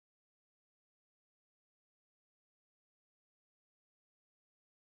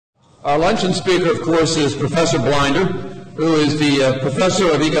Our luncheon speaker, of course, is Professor Blinder, who is the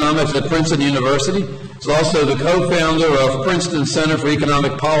professor of economics at Princeton University. He's also the co-founder of Princeton Center for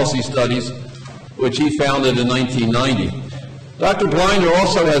Economic Policy Studies, which he founded in 1990. Dr. Blinder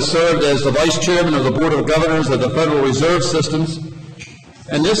also has served as the vice chairman of the Board of Governors of the Federal Reserve Systems.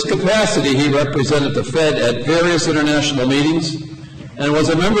 In this capacity, he represented the Fed at various international meetings and was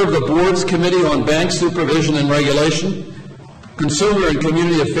a member of the board's Committee on Bank Supervision and Regulation, Consumer and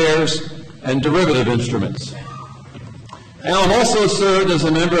Community Affairs, and Derivative Instruments. Alan also served as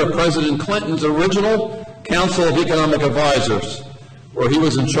a member of President Clinton's original Council of Advisors, where he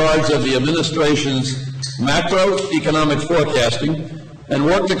was in charge of the administration's macroeconomic forecasting and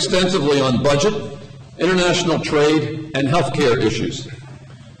worked extensively on budget, international trade, and healthcare issues.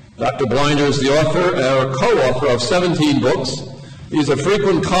 Dr. Blinder is the author or co-author of 17 books. He's a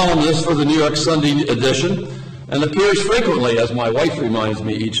frequent columnist for the New York Sunday edition and appears frequently, as my wife reminds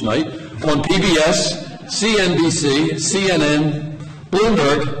me each night, on PBS, CNBC, CNN,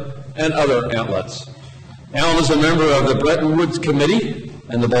 Bloomberg, and other outlets. Alan is a member of the Bretton Woods Committee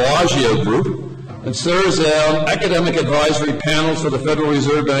and the Bellagio Group and serves on academic advisory panels for the Federal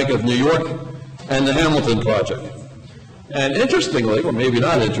Reserve Bank of New York and the Hamilton Project. And interestingly, or maybe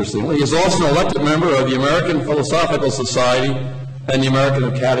not interestingly, he is also an elected member of the American Philosophical Society and the American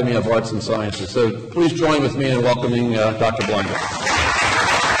Academy of Arts and Sciences. So please join with me in welcoming Dr. Blinder.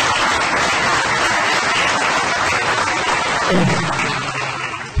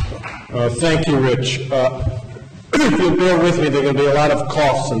 Thank you, Rich. If you'll bear with me, there are going to be a lot of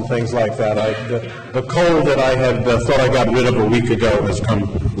coughs and things like that. The cold that I had thought I got rid of a week ago has come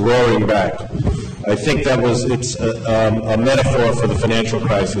roaring back. I think it's a metaphor for the financial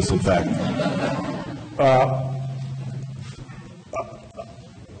crisis, in fact.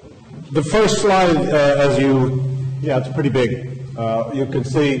 The first slide, it's pretty big. You can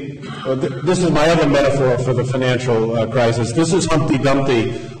see, this is my other metaphor for the financial crisis. This is Humpty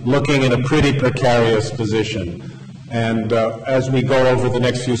Dumpty looking in a pretty precarious position. And as we go over the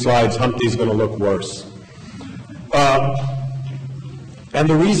next few slides, Humpty's going to look worse. And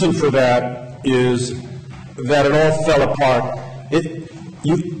the reason for that is that it all fell apart.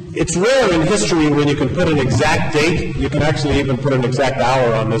 It's rare in history when you can put an exact date. You can actually even put an exact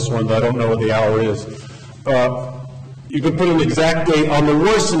hour on this one, but I don't know what the hour is. You can put an exact date on the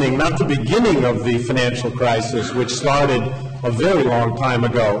worsening, not the beginning of the financial crisis, which started a very long time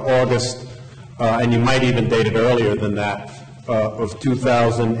ago, August, and you might even date it earlier than that, of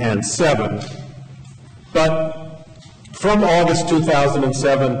 2007. But from August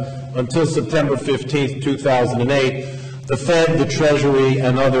 2007 until September 15th, 2008, the Fed, the Treasury,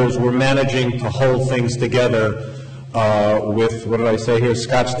 and others were managing to hold things together with, what did I say here,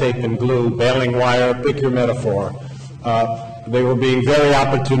 scotch tape and glue, baling wire, pick your metaphor. They were being very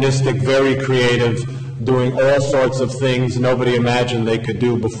opportunistic, very creative, doing all sorts of things nobody imagined they could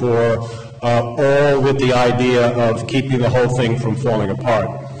do before, all with the idea of keeping the whole thing from falling apart.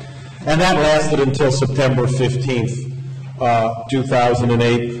 And that lasted until September 15th,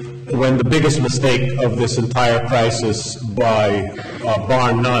 2008, when the biggest mistake of this entire crisis, by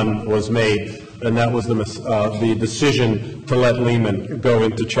bar none, was made, and that was the decision to let Lehman go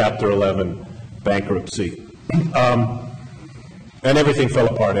into Chapter 11 bankruptcy. And everything fell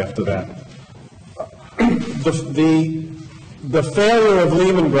apart after that. The failure of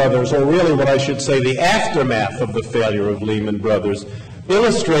Lehman Brothers, or really what I should say, the aftermath of the failure of Lehman Brothers,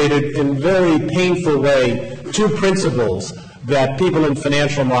 illustrated in very painful way two principles that people in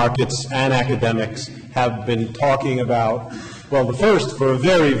financial markets and academics have been talking about. Well, the first for a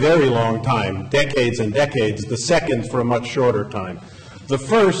very, very long time, decades and decades, the second for a much shorter time. The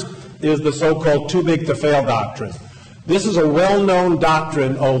first is the so-called too big to fail doctrine. This is a well-known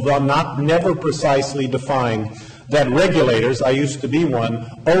doctrine, although never precisely defined, that regulators, I used to be one,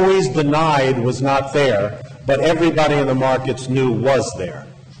 always denied was not there, but everybody in the markets knew was there.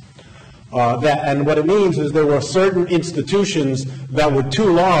 And what it means is there were certain institutions that were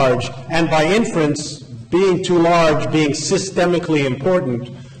too large, and by inference, being too large, being systemically important,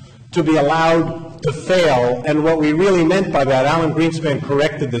 to be allowed to fail. And what we really meant by that, Alan Greenspan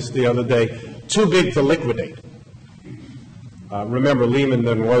corrected this the other day, too big to liquidate. Remember, Lehman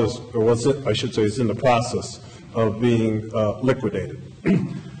then is in the process of being liquidated.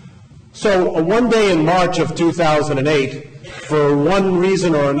 So one day in March of 2008, for one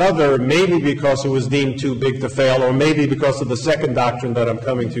reason or another, maybe because it was deemed too big to fail, or maybe because of the second doctrine that I'm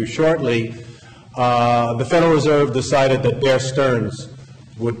coming to shortly, the Federal Reserve decided that Bear Stearns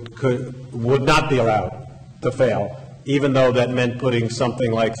would not be allowed to fail, even though that meant putting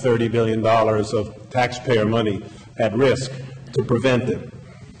something like $30 billion of taxpayer money at risk to prevent it.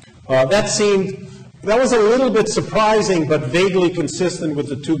 That was a little bit surprising, but vaguely consistent with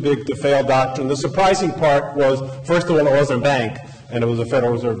the too big to fail doctrine. The surprising part was, first of all, it wasn't a bank, and it was the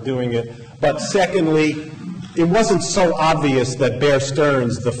Federal Reserve doing it. But secondly, it wasn't so obvious that Bear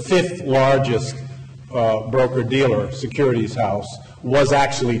Stearns, the fifth largest broker-dealer securities house, was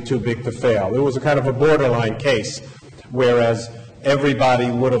actually too big to fail. It was a kind of a borderline case, whereas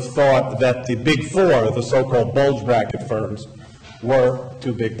everybody would have thought that the big four, the so-called bulge bracket firms, were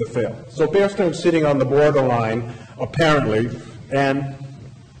too big to fail. So Bear Stearns sitting on the borderline, apparently, and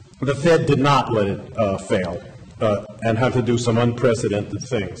the Fed did not let it fail and had to do some unprecedented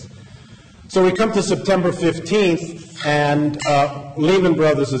things. So we come to September 15th, and Lehman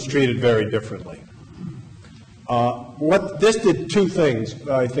Brothers is treated very differently. This did two things,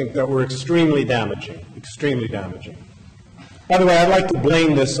 I think, that were extremely damaging, extremely damaging. By the way, I'd like to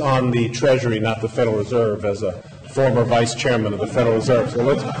blame this on the Treasury, not the Federal Reserve, as a former vice chairman of the Federal Reserve. So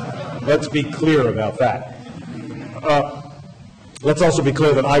let's be clear about that. Let's also be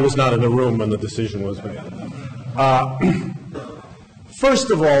clear that I was not in the room when the decision was made.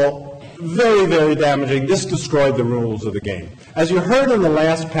 First of all, very, very damaging. This destroyed the rules of the game. As you heard in the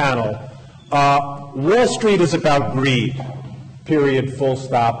last panel, Wall Street is about greed, period, full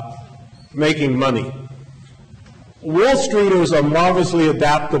stop, making money. Wall Streeters are marvelously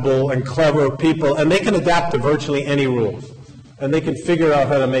adaptable and clever people, and they can adapt to virtually any rules. And they can figure out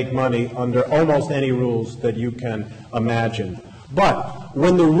how to make money under almost any rules that you can imagine. But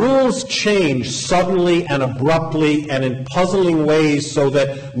when the rules change suddenly and abruptly and in puzzling ways so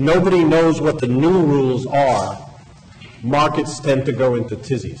that nobody knows what the new rules are, markets tend to go into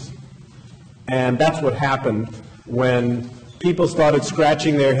tizzies. And that's what happened when people started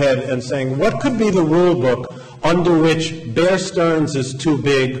scratching their head and saying, what could be the rule book under which Bear Stearns is too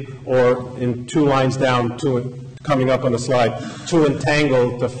big, or in two lines down, coming up on the slide, too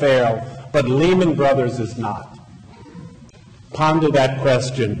entangled to fail, but Lehman Brothers is not? Ponder that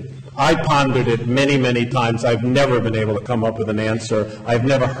question. I pondered it many, many times. I've never been able to come up with an answer. I've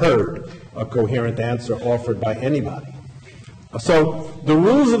never heard a coherent answer offered by anybody. So the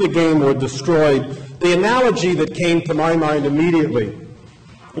rules of the game were destroyed. The analogy that came to my mind immediately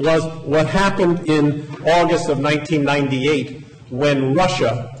was what happened in August of 1998 when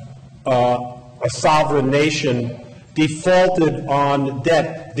Russia, a sovereign nation, defaulted on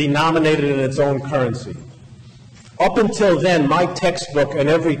debt denominated in its own currency. Up until then, my textbook and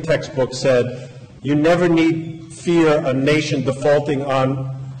every textbook said you never need fear a nation defaulting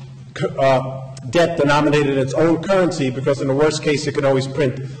on debt denominated in its own currency, because in the worst case it can always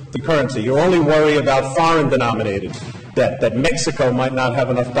print the currency. You only worry about foreign denominated debt, that Mexico might not have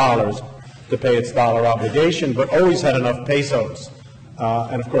enough dollars to pay its dollar obligation, but always had enough pesos.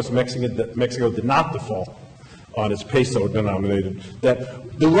 And of course, Mexico did not default on its peso-denominated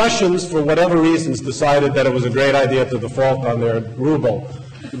debt. The Russians, for whatever reasons, decided that it was a great idea to default on their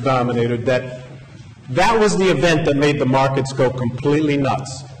ruble-denominated debt. That was the event that made the markets go completely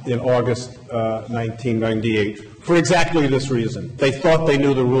nuts in August 1998, for exactly this reason. They thought they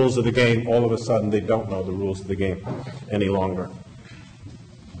knew the rules of the game. All of a sudden, they don't know the rules of the game any longer.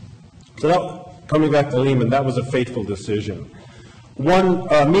 So coming back to Lehman, that was a fateful decision. One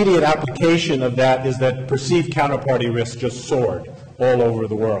immediate application of that is that perceived counterparty risk just soared all over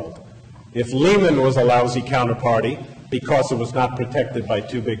the world. If Lehman was a lousy counterparty because it was not protected by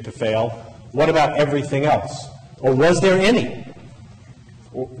too big to fail, what about everything else? Or was there any?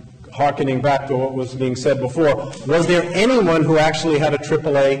 Harkening back to what was being said before, was there anyone who actually had a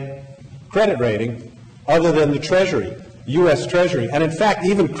AAA credit rating other than the Treasury, U.S. Treasury? And in fact,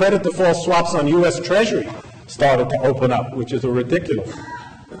 even credit default swaps on U.S. Treasury started to open up, which is a ridiculous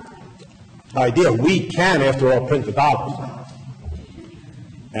idea. We can, after all, print the dollars,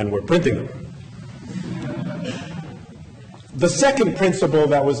 and we're printing them. The second principle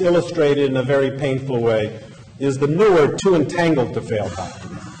that was illustrated in a very painful way is the newer too entangled to fail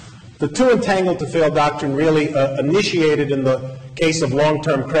doctrine. The too entangled to fail doctrine really initiated in the case of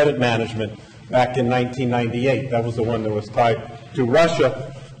long-term credit management back in 1998. That was the one that was tied to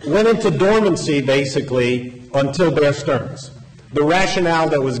Russia. Went into dormancy, basically, until Bear Stearns. The rationale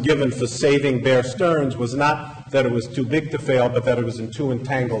that was given for saving Bear Stearns was not that it was too big to fail, but that it was too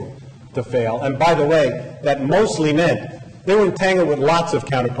entangled to fail. And by the way, that mostly meant they were entangled with lots of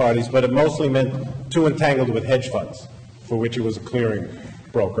counterparties, but it mostly meant too entangled with hedge funds, for which it was a clearing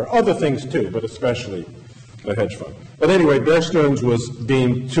broker. Other things too, but especially a hedge fund. But anyway, Bear Stearns was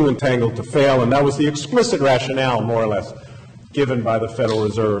deemed too entangled to fail, and that was the explicit rationale, more or less, given by the Federal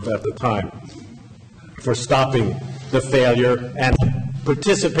Reserve at the time for stopping the failure and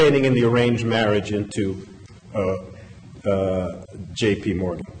participating in the arranged marriage into J.P.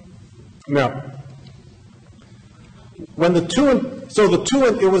 Morgan. Now, when it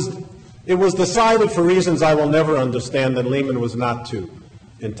was decided for reasons I will never understand that Lehman was not too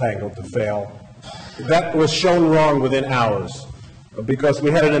entangled to fail. That was shown wrong within hours because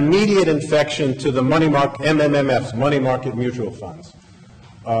we had an immediate infection to the money market, MMMFs, money market mutual funds.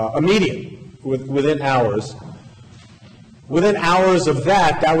 Immediate, within hours. Within hours of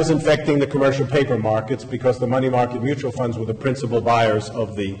that was infecting the commercial paper markets because the money market mutual funds were the principal buyers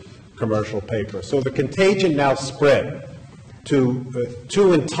of the commercial paper. So the contagion now spread to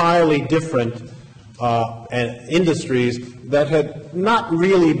two entirely different industries that had not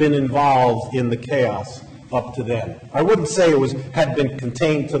really been involved in the chaos up to then. I wouldn't say had been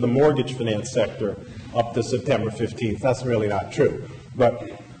contained to the mortgage finance sector up to September 15th. That's really not true. But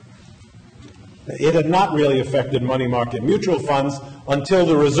it had not really affected money market mutual funds until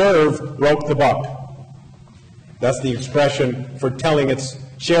the Reserve broke the buck. That's the expression for telling its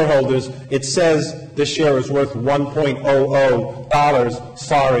shareholders, it says this share is worth $1.00.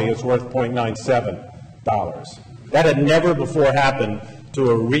 Sorry, it's worth $0.97. That had never before happened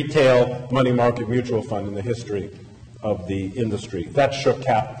to a retail money market mutual fund in the history of the industry. That shook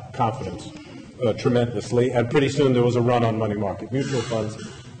confidence tremendously, and pretty soon there was a run on money market mutual funds,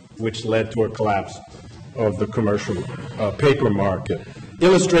 which led to a collapse of the commercial paper market,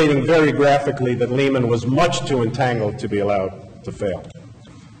 illustrating very graphically that Lehman was much too entangled to be allowed to fail.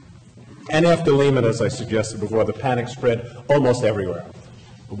 And after Lehman, as I suggested before, the panic spread almost everywhere.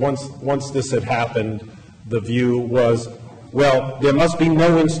 Once this had happened, the view was, well, there must be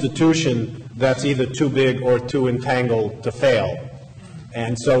no institution that's either too big or too entangled to fail.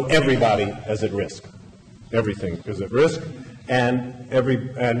 And so everybody is at risk. Everything is at risk. And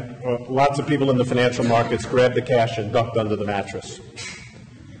lots of people in the financial markets grabbed the cash and ducked under the mattress,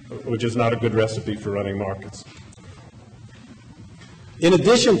 which is not a good recipe for running markets. In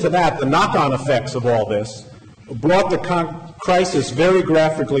addition to that, the knock-on effects of all this brought the crisis very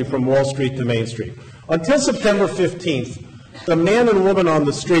graphically from Wall Street to Main Street. Until September 15th, the man and woman on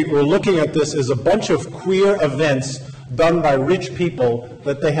the street were looking at this as a bunch of queer events done by rich people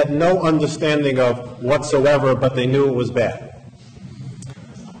that they had no understanding of whatsoever, but they knew it was bad.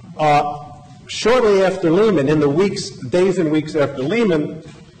 Shortly after Lehman, in the days and weeks after Lehman,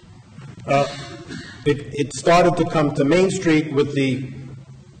 it started to come to Main Street with the,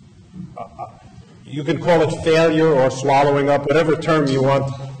 you can call it failure or swallowing up, whatever term you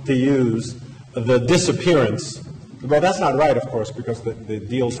want to use, the disappearance. Well, that's not right, of course, because the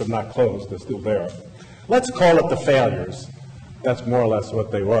deals have not closed. They're still there. Let's call it the failures. That's more or less what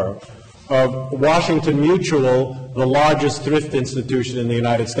they were. Of Washington Mutual, the largest thrift institution in the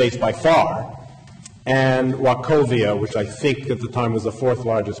United States by far, and Wachovia, which I think at the time was the fourth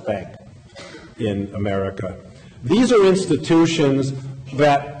largest bank in America. These are institutions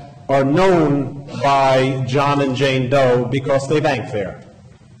that are known by John and Jane Doe because they bank there.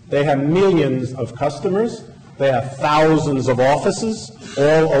 They have millions of customers. They have thousands of offices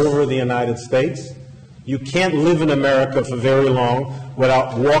all over the United States. You can't live in America for very long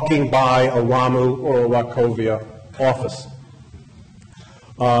without walking by a WAMU or a Wachovia office.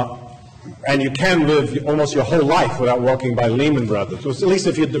 And you can live almost your whole life without walking by Lehman Brothers. So at least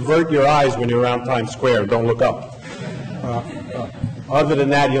if you divert your eyes when you're around Times Square, don't look up. Other than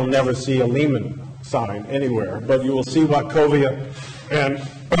that, you'll never see a Lehman sign anywhere, but you will see Wachovia and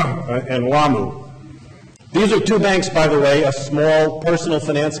WAMU. These are two banks, by the way, a small personal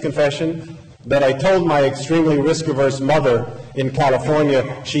finance confession, that I told my extremely risk-averse mother in California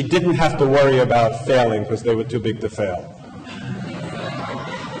she didn't have to worry about failing because they were too big to fail.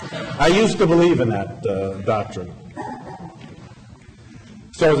 I used to believe in that doctrine.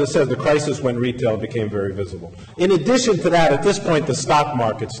 So as I said, the crisis when retail became very visible. In addition to that, at this point, the stock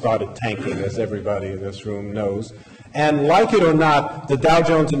market started tanking, as everybody in this room knows. And like it or not, the Dow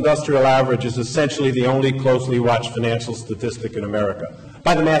Jones Industrial Average is essentially the only closely watched financial statistic in America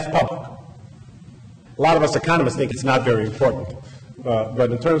by the mass public. A lot of us economists think it's not very important.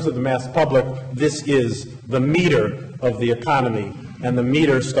 But in terms of the mass public, this is the meter of the economy, and the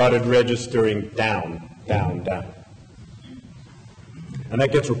meter started registering down, down, down. And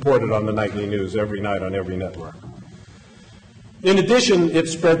that gets reported on the nightly news every night on every network. In addition, it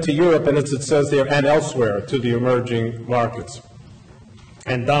spread to Europe, and as it says there, and elsewhere, to the emerging markets.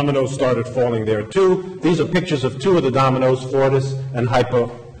 And dominoes started falling there too. These are pictures of two of the dominoes, Fortis and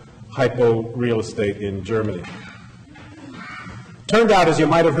Hypo Real Estate in Germany. Turned out, as you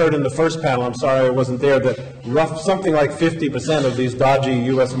might have heard in the first panel, I'm sorry I wasn't there, that something like 50% of these dodgy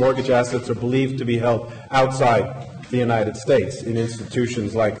U.S. mortgage assets are believed to be held outside the United States in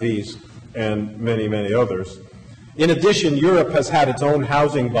institutions like these and many, many others. In addition, Europe has had its own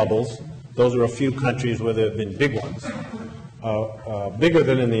housing bubbles Those are a few countries where there have been big ones, bigger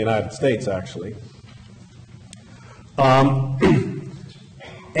than in the United States, actually.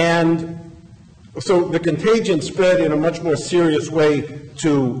 And so the contagion spread in a much more serious way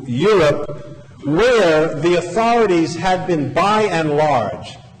to Europe, where the authorities had been, by and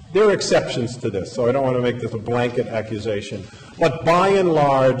large, there are exceptions to this, so I don't want to make this a blanket accusation, but by and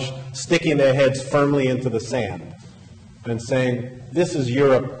large, sticking their heads firmly into the sand and saying, this is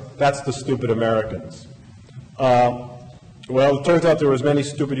Europe, that's the stupid Americans. Well, it turns out there were as many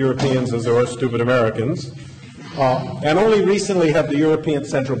stupid Europeans as there were stupid Americans. And only recently have the European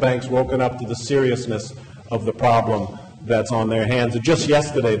central banks woken up to the seriousness of the problem that's on their hands. Just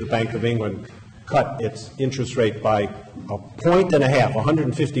yesterday, the Bank of England cut its interest rate by 1.5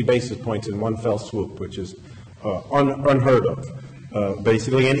 150 basis points in one fell swoop, which is unheard of,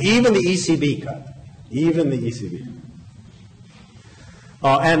 basically. And even the ECB cut, even the ECB.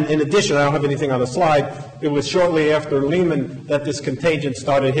 And in addition, I don't have anything on the slide, it was shortly after Lehman that this contagion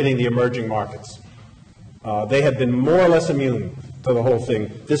started hitting the emerging markets. They had been more or less immune to the whole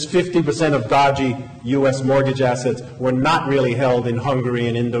thing. This 50% of dodgy U.S. mortgage assets were not really held in Hungary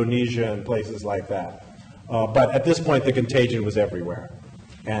and Indonesia and places like that. But at this point, the contagion was everywhere.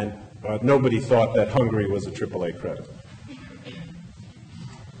 And nobody thought that Hungary was a AAA credit.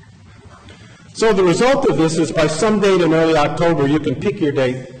 So the result of this is by some date in early October, you can pick your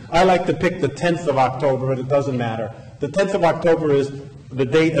date. I like to pick the 10th of October, but it doesn't matter. The 10th of October is the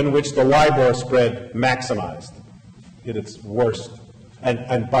date in which the LIBOR spread maximized at its worst.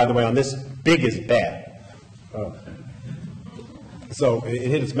 And by the way, on this, big is bad. So it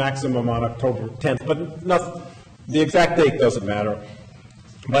hit its maximum on October 10th, but nothing, the exact date doesn't matter.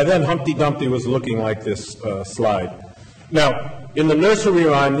 By then, Humpty Dumpty was looking like this slide. Now, in the nursery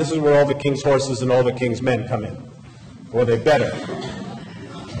rhyme, this is where all the king's horses and all the king's men come in. Or they better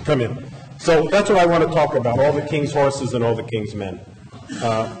come in. So that's what I want to talk about, all the king's horses and all the king's men.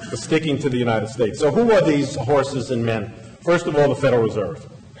 Sticking to the United States. So who are these horses and men? First of all, the Federal Reserve.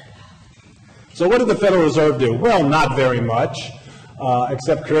 So what did the Federal Reserve do? Well, not very much,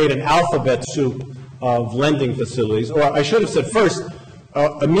 except create an alphabet soup of lending facilities. Or I should have said first,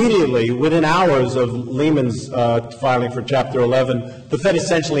 immediately, within hours of Lehman's filing for Chapter 11, the Fed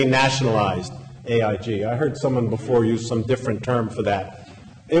essentially nationalized AIG. I heard someone before use some different term for that.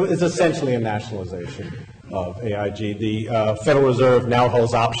 It was essentially a nationalization of AIG. The Federal Reserve now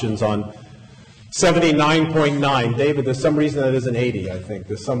holds options on 79.9. David, there's some reason that isn't 80, I think.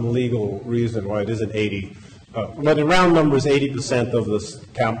 There's some legal reason why it isn't 80. But in round numbers, 80% of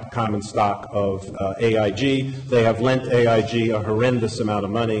the common stock of AIG. They have lent AIG a horrendous amount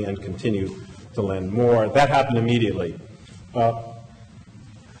of money and continue to lend more. That happened immediately. On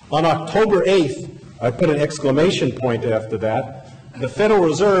October 8th, I put an exclamation point after that. The Federal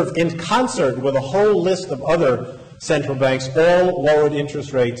Reserve, in concert with a whole list of other central banks, all lowered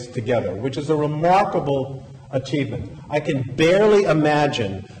interest rates together, which is a remarkable achievement. I can barely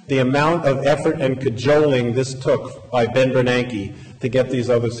imagine the amount of effort and cajoling this took by Ben Bernanke to get these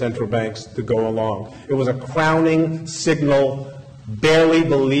other central banks to go along. It was a crowning, signal, barely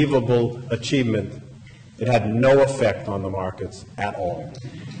believable achievement. It had no effect on the markets at all.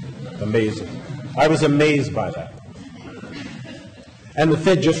 Amazing. I was amazed by that. And the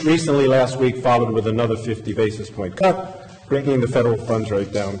Fed just recently, last week, followed with another 50 basis point cut, bringing the federal funds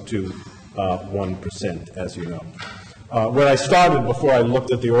rate down to 1%, as you know. Where I started before I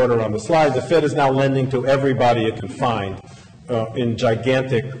looked at the order on the slide, the Fed is now lending to everybody it can find in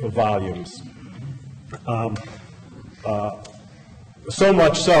gigantic volumes. So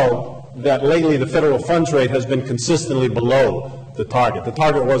much so that lately the federal funds rate has been consistently below the target. The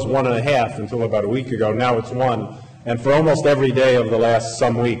target was 1.5 until about a week ago. Now it's 1. And for almost every day of the last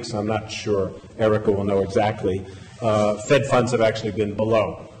some weeks, I'm not sure, Erica will know exactly, Fed funds have actually been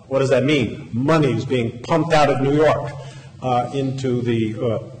below. What does that mean? Money is being pumped out of New York into the,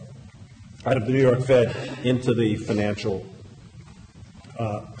 out of the New York Fed into the financial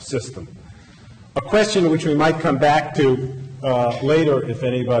system. A question which we might come back to later, if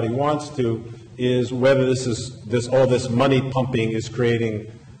anybody wants to, is whether all this money pumping is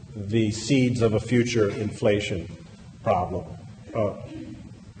creating the seeds of a future inflation problem.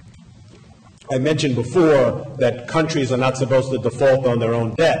 I mentioned before that countries are not supposed to default on their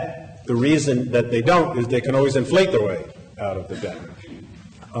own debt. The reason that they don't is they can always inflate their way out of the debt.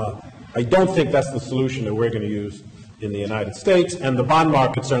 I don't think that's the solution that we're going to use in the United States, and the bond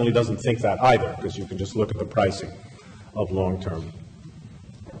market certainly doesn't think that either, because you can just look at the pricing of long-term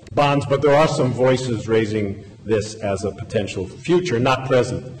bonds. But there are some voices raising this as a potential future, not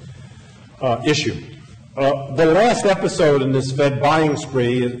present, issue. The last episode in this Fed buying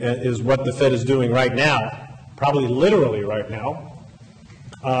spree is what the Fed is doing right now, probably literally right now,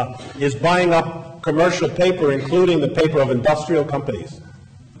 is buying up commercial paper, including the paper of industrial companies.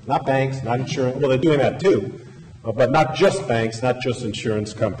 Not banks, not insurance. Well, they're doing that too, but not just banks, not just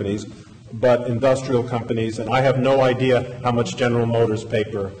insurance companies, but industrial companies. And I have no idea how much General Motors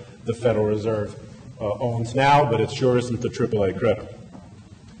paper the Federal Reserve owns now, but it sure isn't the AAA credit.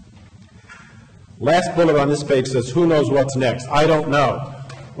 Last bullet on this page says, who knows what's next? I don't know.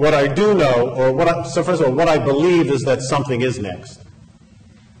 What I do know, or so first of all, what I believe is that something is next.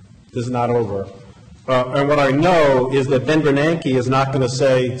 This is not over. And what I know is that Ben Bernanke is not going to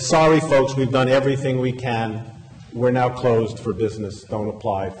say, sorry folks, we've done everything we can. We're now closed for business. Don't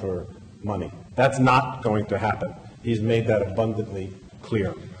apply for money. That's not going to happen. He's made that abundantly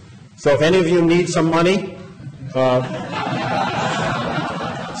clear. So if any of you need some money,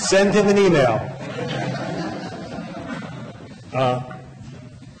 send him an email.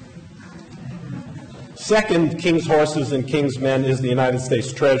 Second, King's horses and King's men is the United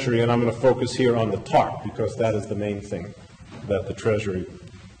States Treasury, and I'm going to focus here on the TARP because that is the main thing that the Treasury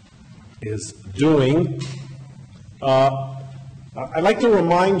is doing. I'd like to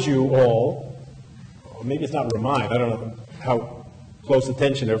remind you all, or maybe it's not remind, I don't know how close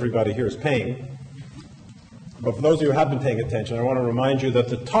attention everybody here is paying, but for those of you who have been paying attention, I want to remind you that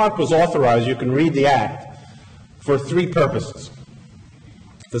the TARP was authorized, you can read the act, for three purposes.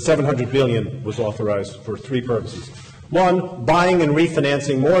 The $700 billion was authorized for three purposes. One, buying and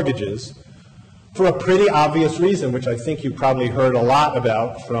refinancing mortgages for a pretty obvious reason, which I think you probably heard a lot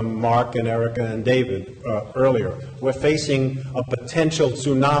about from Mark and Erica and David earlier. We're facing a potential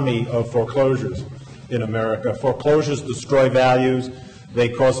tsunami of foreclosures in America. Foreclosures destroy values. They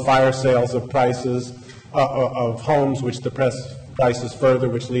cause fire sales of prices, of homes, which depress prices further,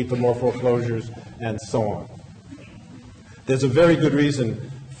 which lead to more foreclosures, and so on. There's a very good reason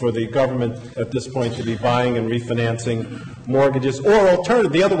for the government at this point to be buying and refinancing mortgages, or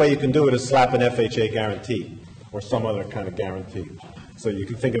alternative, the other way you can do it is slap an FHA guarantee or some other kind of guarantee. So you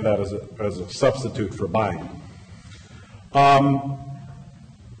can think of that as a substitute for buying. In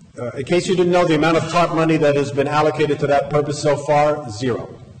case you didn't know, the amount of TARP money that has been allocated to that purpose so far, zero.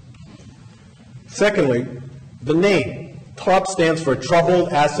 Secondly, the name. TARP stands for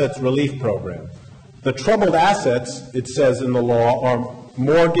Troubled Assets Relief Program. The troubled assets, it says in the law, are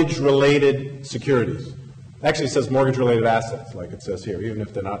mortgage-related securities. Actually, it says mortgage-related assets, like it says here, even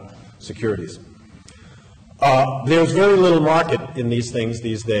if they're not securities. There's very little market in these things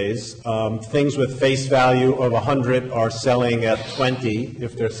these days. Things with face value of 100 are selling at 20,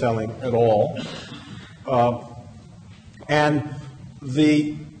 if they're selling at all. And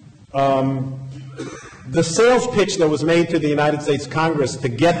the sales pitch that was made to the United States Congress to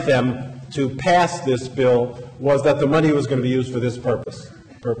get them to pass this bill was that the money was going to be used for this purpose,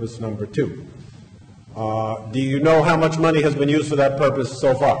 purpose number 2. Do you know how much money has been used for that purpose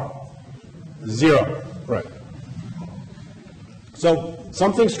so far? Zero. Right. So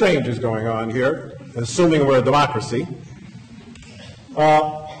something strange is going on here, assuming we're a democracy.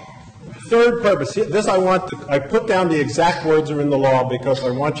 Third purpose, this I put down the exact words are in the law because I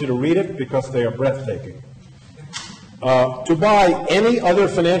want you to read it because they are breathtaking. To buy any other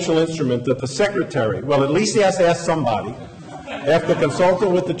financial instrument that the Secretary, well, at least he has to ask somebody, after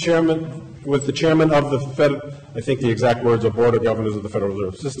consulting with the chairman of the Fed, I think the exact words are Board of Governors of the Federal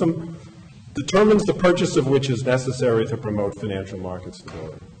Reserve System, determines the purchase of which is necessary to promote financial market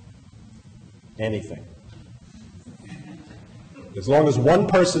stability. Anything. As long as one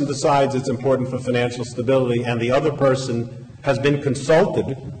person decides it's important for financial stability and the other person has been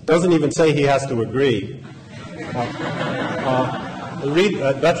consulted, doesn't even say he has to agree.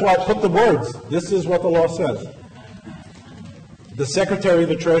 That's why I put the words. This is what the law says. The Secretary of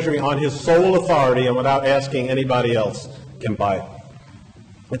the Treasury, on his sole authority and without asking anybody else, can buy it.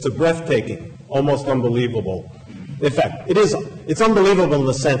 It's a breathtaking, almost unbelievable. In fact, it's unbelievable in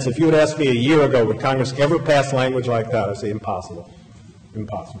the sense, if you had asked me a year ago, would Congress ever pass language like that, I'd say impossible.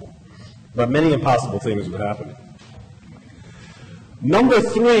 Impossible. But many impossible things would happen. Number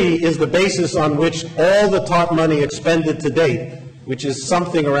 3 is the basis on which all the TARP money expended to date, which is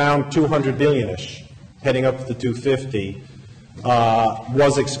something around $200 billion-ish, heading up to 250,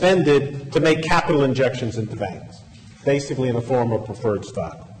 was expended to make capital injections into banks, basically in the form of preferred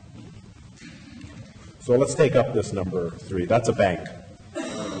stock. So let's take up this number 3. That's a bank.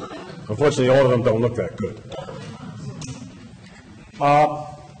 Unfortunately, all of them don't look that good.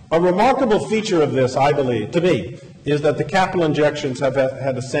 A remarkable feature of this, I believe, to me, is that the capital injections have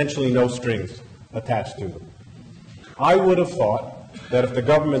had essentially no strings attached to them. I would have thought that if the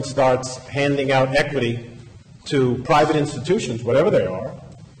government starts handing out equity to private institutions, whatever they are,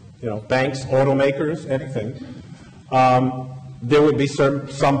 banks, automakers, anything, there would be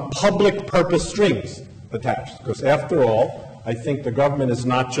some public purpose strings attached. Because after all, I think the government is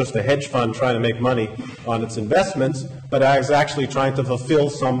not just a hedge fund trying to make money on its investments, but is actually trying to fulfill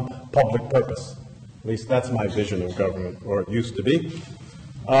some public purpose. At least that's my vision of government, or it used to be.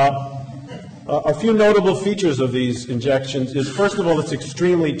 A few notable features of these injections is, first of all, it's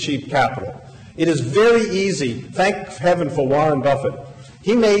extremely cheap capital. It is very easy, thank heaven for Warren Buffett.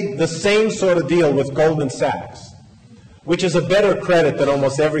 He made the same sort of deal with Goldman Sachs, which is a better credit than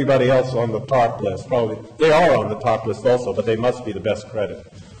almost everybody else on the top list. Probably they are on the top list also, but they must be the best credit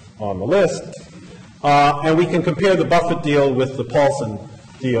on the list. And we can compare the Buffett deal with the Paulson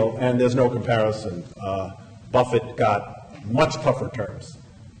deal, and there's no comparison. Buffett got much tougher terms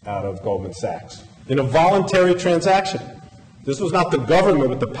out of Goldman Sachs in a voluntary transaction. This was not the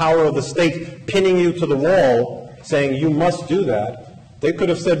government with the power of the state pinning you to the wall saying you must do that. They could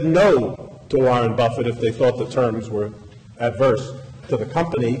have said no to Warren Buffett if they thought the terms were adverse to the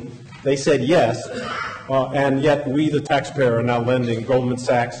company. They said yes, and yet we, the taxpayer, are now lending Goldman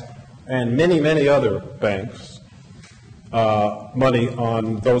Sachs and many, many other banks money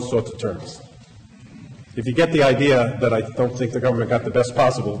on those sorts of terms. If you get the idea that I don't think the government got the best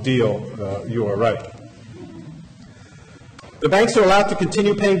possible deal, you are right. The banks are allowed to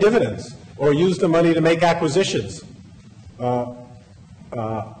continue paying dividends or use the money to make acquisitions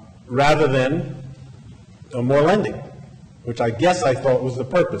rather than more lending, which I guess I thought was the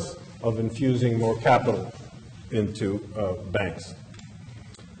purpose of infusing more capital into banks.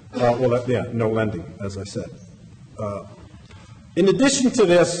 No lending, as I said. In addition to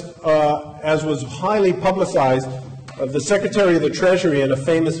this, as was highly publicized, the Secretary of the Treasury in a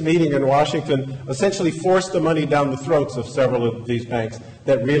famous meeting in Washington essentially forced the money down the throats of several of these banks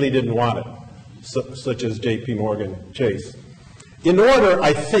that really didn't want it, such as J.P. Morgan Chase. In order,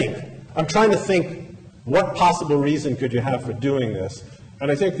 I think, I'm trying to think what possible reason could you have for doing this,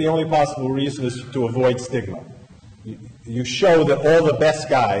 and I think the only possible reason is to avoid stigma. You show that all the best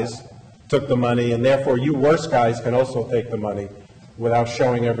guys took the money, and therefore you worse guys can also take the money without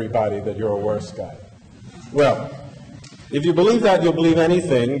showing everybody that you're a worse guy. Well, if you believe that, you'll believe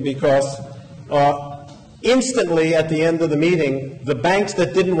anything, because instantly at the end of the meeting, the banks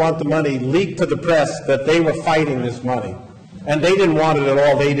that didn't want the money leaked to the press that they were fighting this money, and they didn't want it at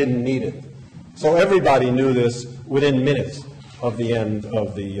all, they didn't need it. So everybody knew this within minutes of the end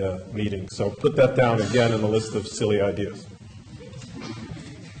of the meeting. So put that down again in the list of silly ideas.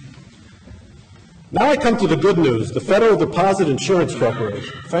 Now I come to the good news, the Federal Deposit Insurance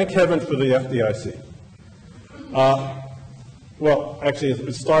Corporation. Thank heaven for the FDIC. Well, actually,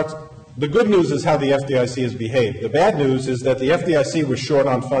 it starts, the good news is how the FDIC has behaved. The bad news is that the FDIC was short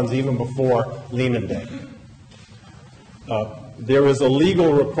on funds even before Lehman Day. There is a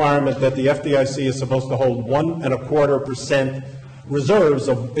legal requirement that the FDIC is supposed to hold 1.25% reserves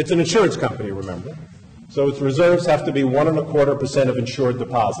of, it's an insurance company, remember. So its reserves have to be 1.25% of insured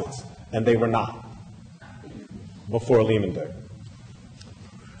deposits, and they were not before Lehman Day.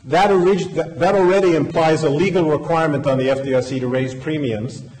 That already implies a legal requirement on the FDIC to raise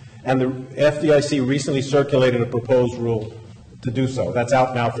premiums, and the FDIC recently circulated a proposed rule to do so. That's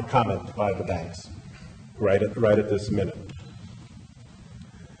out now for comment by the banks, right at this minute.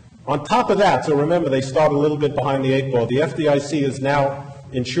 On top of that, so remember they start a little bit behind the eight ball, the FDIC is now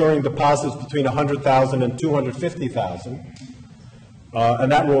insuring deposits between $100,000 and $250,000,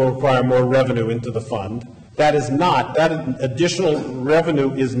 and that will require more revenue into the fund. That additional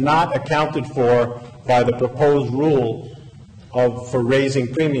revenue is not accounted for by the proposed rule for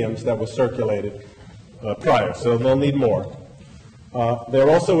raising premiums that was circulated prior, so they'll need more. They're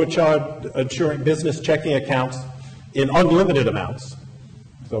also insuring business checking accounts in unlimited amounts,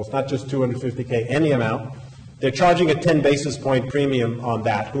 so it's not just $250K, any amount. They're charging a 10 basis point premium on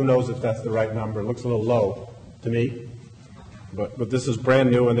that. Who knows if that's the right number? It looks a little low to me, but this is brand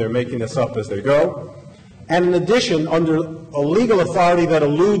new and they're making this up as they go. And in addition, under a legal authority that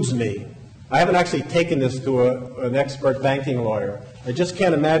eludes me, I haven't actually taken this to an expert banking lawyer. I just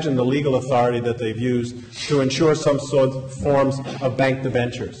can't imagine the legal authority that they've used to ensure some sort of forms of bank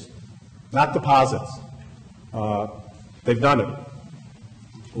debentures, not deposits. They've done it.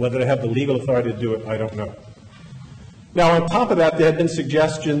 Whether they have the legal authority to do it, I don't know. Now, on top of that, there have been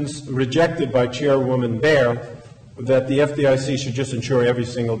suggestions rejected by Chairwoman Baer that the FDIC should just insure every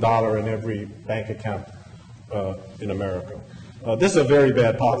single dollar in every bank account in America. This is a very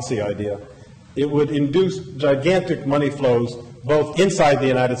bad policy idea. It would induce gigantic money flows both inside the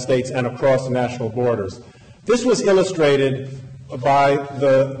United States and across national borders. This was illustrated by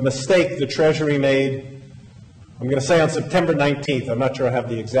the mistake the Treasury made, I'm going to say on September 19th, I'm not sure I have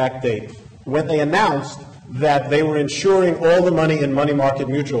the exact date, when they announced that they were insuring all the money in money market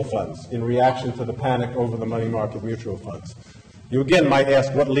mutual funds in reaction to the panic over the money market mutual funds. You again might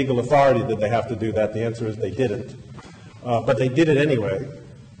ask, what legal authority did they have to do that? The answer is they didn't. But they did it anyway.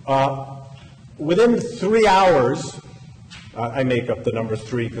 Within 3 hours, I make up the number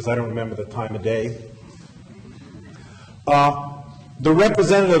 3 because I don't remember the time of day, the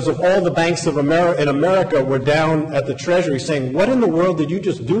representatives of all the banks of in America were down at the Treasury saying, what in the world did you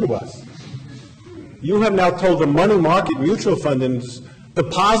just do to us? You have now told the money market mutual fund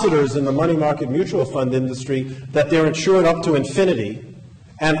depositors in the money market mutual fund industry that they're insured up to infinity,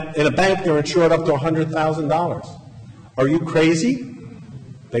 and in a bank they're insured up to $100,000. Are you crazy?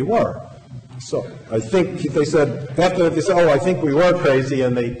 They were. So I think they said, after they said, oh, I think we were crazy,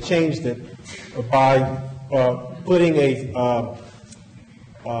 and they changed it by putting a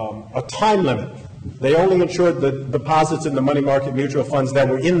time limit. They only insured the deposits in the money market mutual funds that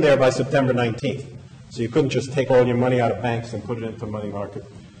were in there by September 19th. So you couldn't just take all your money out of banks and put it into money market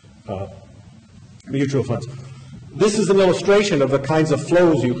mutual funds. This is an illustration of the kinds of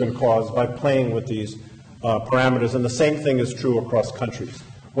flows you can cause by playing with these parameters, and the same thing is true across countries.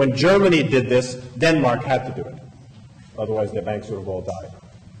 When Germany did this, Denmark had to do it. Otherwise, their banks would have all died.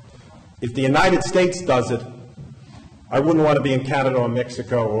 If the United States does it, I wouldn't want to be in Canada or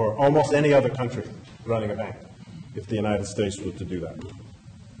Mexico or almost any other country running a bank if the United States were to do that.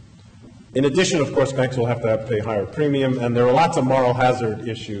 In addition, of course, banks will have to pay higher premium, and there are lots of moral hazard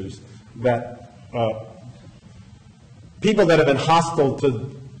issues that people that have been hostile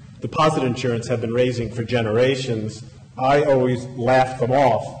to deposit insurance have been raising for generations. I always laugh them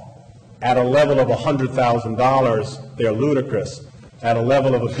off. At a level of $100,000, they're ludicrous. At a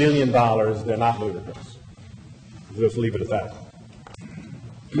level of $1 billion, they're not ludicrous. Just leave it at that.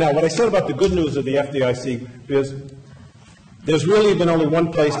 Now, what I said about the good news of the FDIC is there's really been only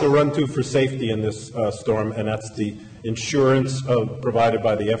one place to run to for safety in this storm, and that's the insurance provided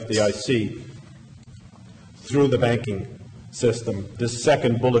by the FDIC through the banking system. This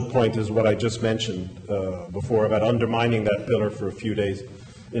second bullet point is what I just mentioned before about undermining that pillar for a few days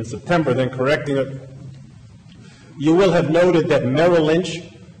in September, then correcting it. You will have noted that Merrill Lynch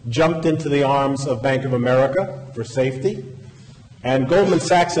jumped into the arms of Bank of America for safety, and Goldman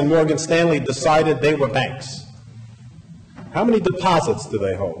Sachs and Morgan Stanley decided they were banks. How many deposits do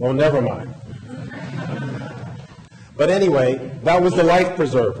they hold? Oh, never mind. But anyway, that was the life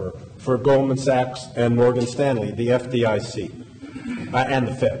preserver for Goldman Sachs and Morgan Stanley, the FDIC, and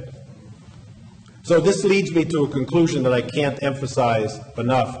the Fed. So this leads me to a conclusion that I can't emphasize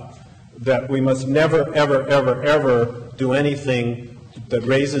enough, that we must never, ever, ever, ever do anything that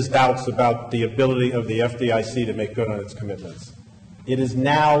raises doubts about the ability of the FDIC to make good on its commitments. It is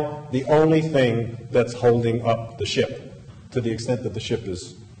now the only thing that's holding up the ship, to the extent that the ship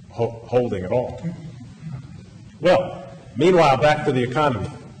is holding at all. Well, meanwhile, back to the economy,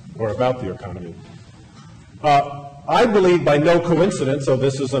 or about the economy. I believe by no coincidence, so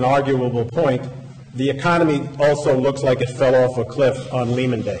this is an arguable point, the economy also looks like it fell off a cliff on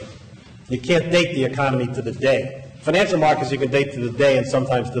Lehman Day. You can't date the economy to the day. Financial markets you can date to the day and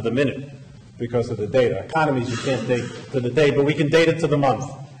sometimes to the minute because of the data. Economies you can't date to the day, but we can date it to the month,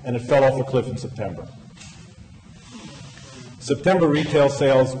 and it fell off a cliff in September. September retail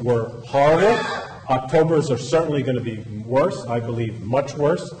sales were horrible. October's are certainly going to be worse, I believe much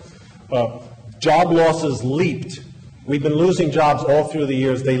worse. Job losses leaped. We've been losing jobs all through the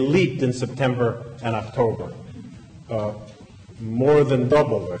years. They leaped in September and October. More than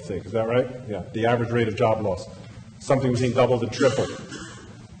double, I think. Is that right? Yeah, the average rate of job loss. Something between doubled and tripled.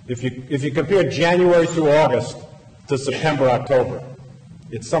 If you compare January through August to September, October,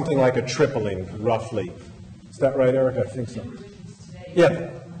 it's something like a tripling, roughly. Is that right, Eric? I think so.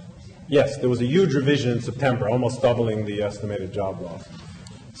 Yeah. Yes, there was a huge revision in September, almost doubling the estimated job loss.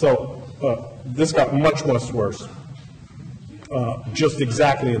 So this got much, much worse, just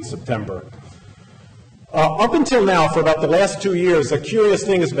exactly in September. Up until now, for about the last 2 years, a curious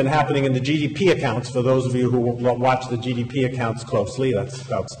thing has been happening in the GDP accounts. For those of you who watch the GDP accounts closely, that's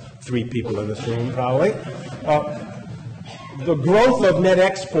about 3 people in this room probably. The growth of net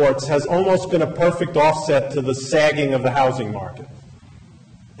exports has almost been a perfect offset to the sagging of the housing market.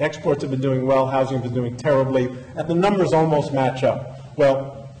 Exports have been doing well, housing has been doing terribly, and the numbers almost match up.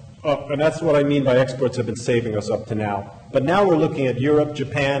 Well, and that's what I mean by exports have been saving us up to now. But now we're looking at Europe,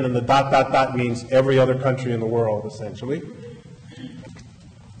 Japan, and the ... means every other country in the world, essentially,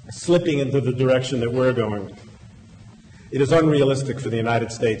 slipping into the direction that we're going. It is unrealistic for the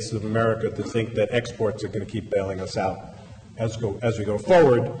United States of America to think that exports are going to keep bailing us out. as we go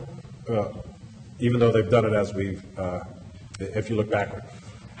forward, even though they've done it as if you look backward.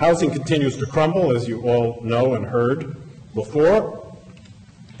 Housing continues to crumble, as you all know and heard before,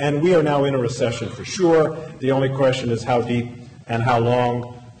 and we are now in a recession for sure. The only question is how deep and how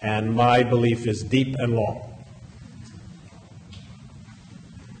long, and my belief is deep and long.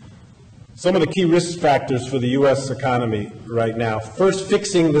 Some of the key risk factors for the U.S. economy right now. First,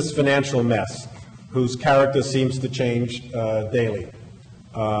 fixing this financial mess, whose character seems to change daily.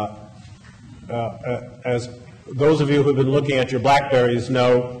 As those of you who have been looking at your BlackBerries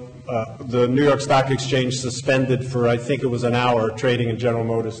know, the New York Stock Exchange suspended for, I think it was an hour, trading in General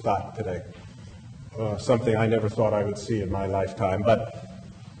Motors stock today. Something I never thought I would see in my lifetime. But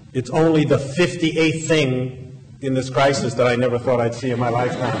it's only the 58th thing in this crisis that I never thought I'd see in my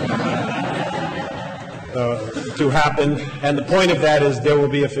lifetime to happen. And the point of that is there will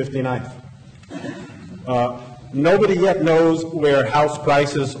be a 59th. Nobody yet knows where house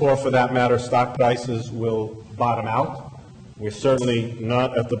prices, or for that matter, stock prices, will bottom out. We're certainly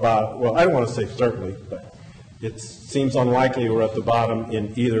not at the bottom. Well, I don't want to say certainly, but it seems unlikely we're at the bottom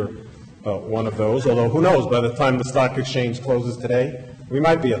in either one of those, although who knows, by the time the stock exchange closes today, we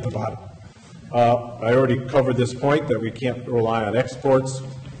might be at the bottom. I already covered this point that we can't rely on exports.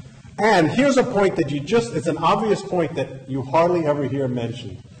 And here's a point that it's an obvious point that you hardly ever hear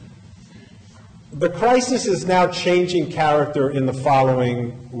mentioned. The crisis is now changing character in the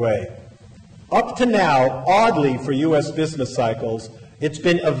following way. Up to now, oddly for U.S. business cycles, it's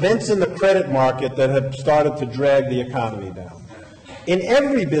been events in the credit market that have started to drag the economy down. In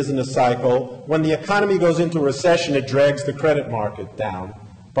every business cycle, when the economy goes into recession, it drags the credit market down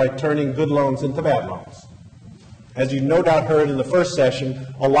by turning good loans into bad loans. As you no doubt heard in the first session,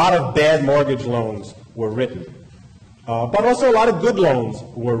 a lot of bad mortgage loans were written. But also a lot of good loans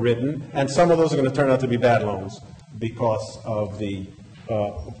were written, and some of those are going to turn out to be bad loans because of the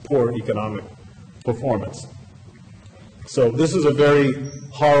poor economic performance. So this is a very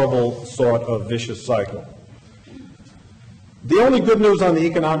horrible sort of vicious cycle. The only good news on the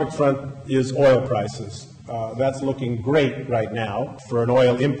economic front is oil prices. That's looking great right now for an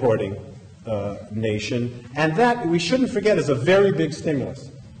oil importing nation, and that, we shouldn't forget, is a very big stimulus.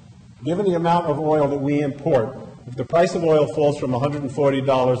 Given the amount of oil that we import, if the price of oil falls from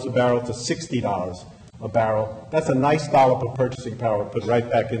 $140 a barrel to $60 a barrel, that's a nice dollop of purchasing power put right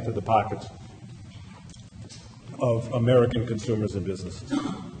back into the pockets of American consumers and businesses.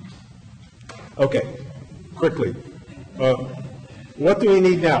 Okay, quickly. What do we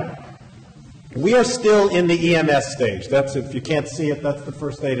need now? We are still in the EMS stage. That's, if you can't see it, that's the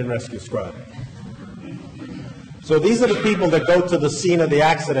first aid and rescue squad. So these are the people that go to the scene of the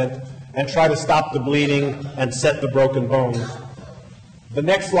accident and try to stop the bleeding and set the broken bones. The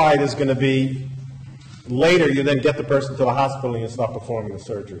next slide is going to be later you then get the person to the hospital and you start performing the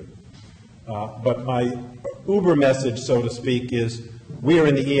surgery. But my Uber message, so to speak, is we are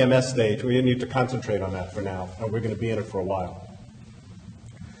in the EMS stage. We need to concentrate on that for now, and we're going to be in it for a while.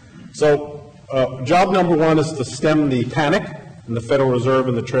 So job number one is to stem the panic, and the Federal Reserve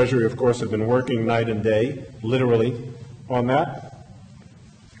and the Treasury, of course, have been working night and day, literally, on that.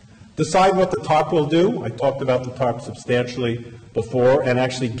 Decide what the TARP will do. I talked about the TARP substantially before, and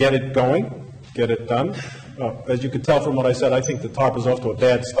actually get it going, get it done. As you can tell from what I said, I think the TARP is off to a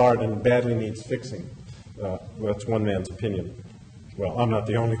bad start and badly needs fixing. That's one man's opinion. Well, I'm not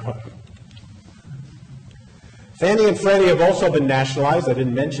the only one. Fannie and Freddie have also been nationalized. I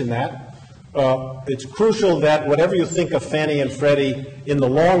didn't mention that. It's crucial that whatever you think of Fannie and Freddie in the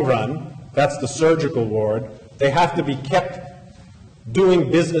long run, that's the surgical ward, they have to be kept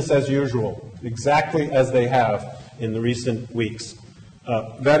doing business as usual, exactly as they have in the recent weeks.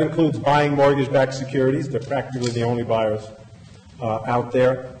 That includes buying mortgage-backed securities. They're practically the only buyers out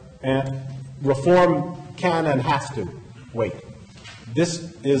there. And reform can and has to wait.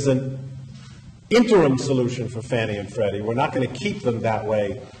 This is an interim solution for Fannie and Freddie. We're not going to keep them that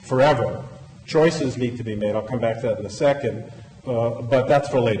way forever. Choices need to be made. I'll come back to that in a second, but that's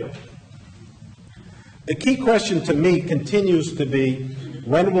for later. The key question to me continues to be,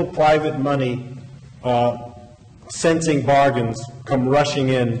 when will private money sensing bargains come rushing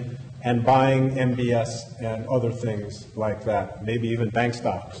in and buying MBS and other things like that, maybe even bank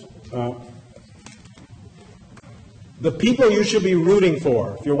stocks? The people you should be rooting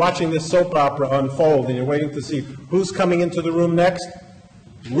for, if you're watching this soap opera unfold and you're waiting to see who's coming into the room next,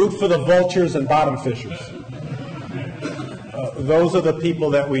 root for the vultures and bottom fishers. Those are the people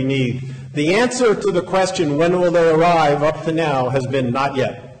that we need. The answer to the question, when will they arrive, up to now, has been not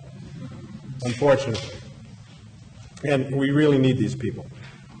yet, unfortunately. And we really need these people.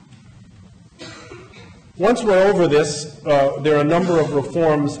 Once we're over this, there are a number of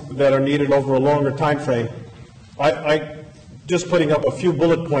reforms that are needed over a longer time frame. I just putting up a few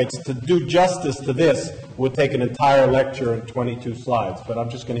bullet points to do justice to this would take an entire lecture and 22 slides, but I'm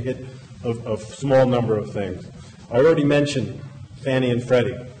just going to hit a small number of things. I already mentioned Fannie and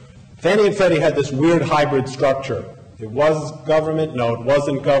Freddie. Fannie and Freddie had this weird hybrid structure. It was government, no, it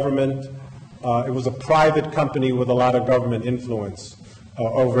wasn't government. It was a private company with a lot of government influence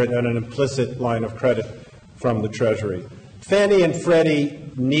over it and an implicit line of credit from the Treasury. Fannie and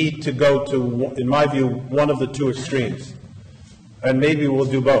Freddie need to go to, in my view, one of the two extremes. And maybe we'll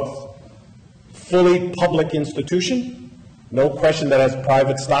do both. Fully public institution, no question that has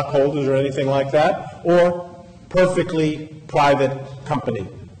private stockholders or anything like that, or perfectly private company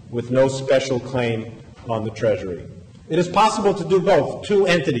with no special claim on the Treasury. It is possible to do both, two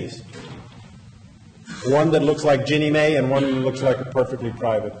entities. One that looks like Ginnie Mae and one that looks like a perfectly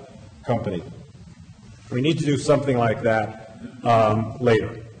private company. We need to do something like that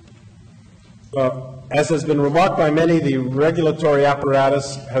later. As has been remarked by many, the regulatory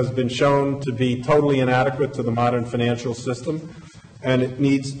apparatus has been shown to be totally inadequate to the modern financial system, and it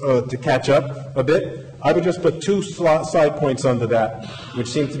needs to catch up a bit. I would just put two side points under that, which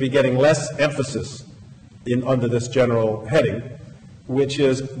seem to be getting less emphasis under this general heading, which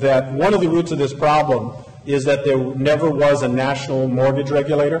is that one of the roots of this problem is that there never was a national mortgage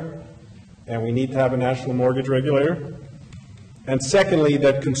regulator, and we need to have a national mortgage regulator. And secondly,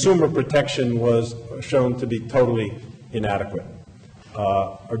 that consumer protection was shown to be totally inadequate.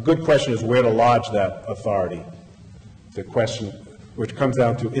 A good question is where to lodge that authority. The question which comes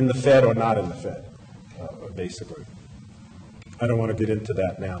down to in the Fed or not in the Fed, basically. I don't want to get into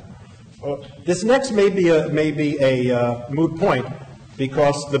that now. This next may be a moot point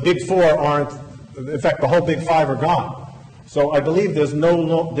because the big four aren't, in fact, the whole big five are gone. So I believe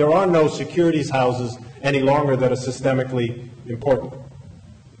there are no securities houses any longer that are systemically important.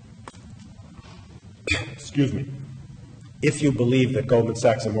 Excuse me. If you believe that Goldman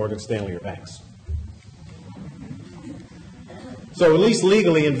Sachs and Morgan Stanley are banks. So at least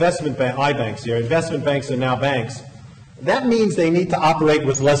legally, investment banks are now banks. That means they need to operate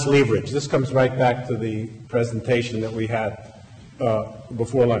with less leverage. This comes right back to the presentation that we had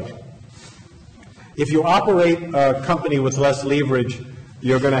before lunch. If you operate a company with less leverage,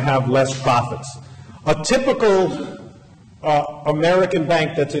 you're going to have less profits. A typical American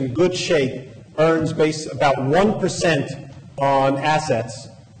bank that's in good shape earns about 1% on assets,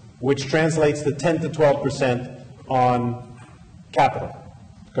 which translates to 10 to 12% on capital,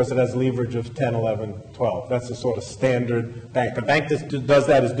 because it has leverage of 10, 11, 12. That's the sort of standard bank. A bank that does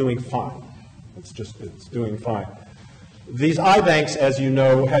that is doing fine. It's doing fine. These iBanks, as you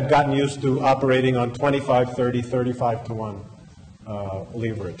know, had gotten used to operating on 25, 30, 35 to 1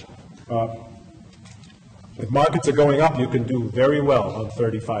 leverage. If markets are going up, you can do very well on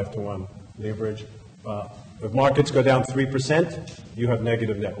 35 to 1 leverage. If markets go down 3%, you have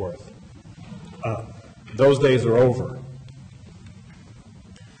negative net worth. Those days are over.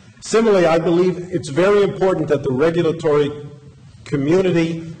 Similarly, I believe it's very important that the regulatory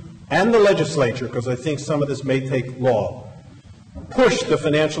community and the legislature, because I think some of this may take law, push the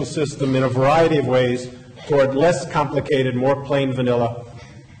financial system in a variety of ways toward less complicated, more plain vanilla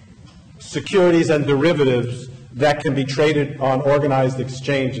securities and derivatives that can be traded on organized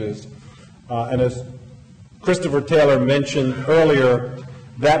exchanges. And as Christopher Taylor mentioned earlier,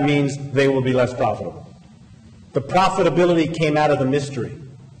 that means they will be less profitable. The profitability came out of the mystery.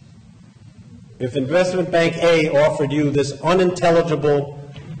 If investment bank A offered you this unintelligible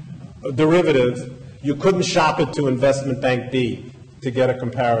derivative, you couldn't shop it to investment bank B to get a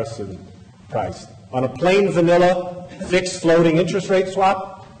comparison price. On a plain vanilla fixed floating interest rate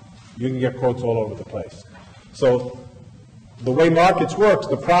swap, you can get quotes all over the place. So the way markets work,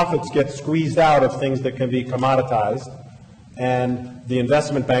 the profits get squeezed out of things that can be commoditized, and the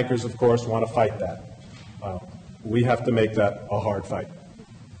investment bankers, of course, want to fight that. We have to make that a hard fight.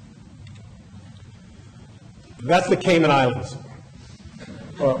 That's the Cayman Islands.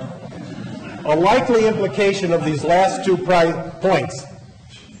 A likely implication of these last 2 points,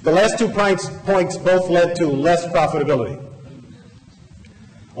 the last 2 points both led to less profitability.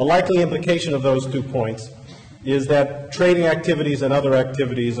 A likely implication of those 2 points is that trading activities and other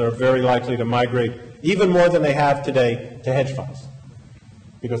activities are very likely to migrate, even more than they have today, to hedge funds.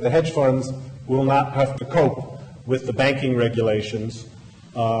 Because the hedge funds will not have to cope with the banking regulations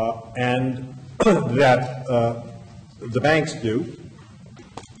and that the banks do,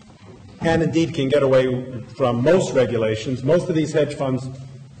 and indeed can get away from most regulations. Most of these hedge funds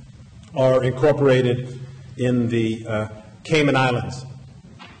are incorporated in the Cayman Islands.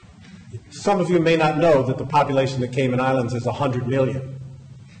 Some of you may not know that the population of the Cayman Islands is 100 million.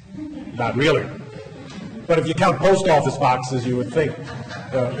 Not really. But if you count post office boxes, you would think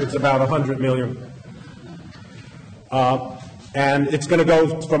it's about 100 million. And it's going to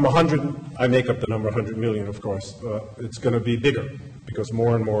go from 100, I make up the number 100 million, of course. It's going to be bigger because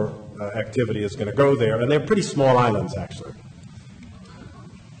more and more activity is going to go there. And they're pretty small islands, actually.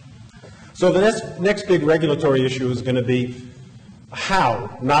 So the next big regulatory issue is going to be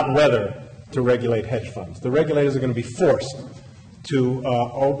how, not whether, to regulate hedge funds. The regulators are going to be forced to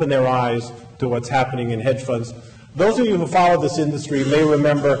open their eyes to what's happening in hedge funds. Those of you who follow this industry may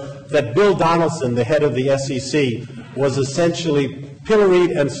remember that Bill Donaldson, the head of the SEC, was essentially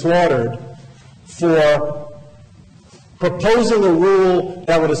pilloried and slaughtered for proposing a rule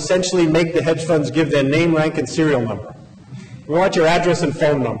that would essentially make the hedge funds give their name, rank, and serial number. We want your address and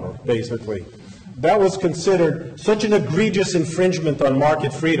phone number, basically. That was considered such an egregious infringement on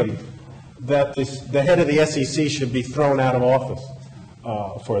market freedom that the head of the SEC should be thrown out of office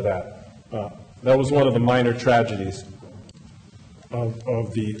for that. That was one of the minor tragedies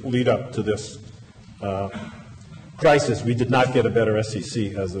of the lead up to this crisis. We did not get a better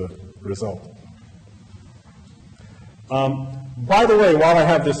SEC as a result. By the way, while I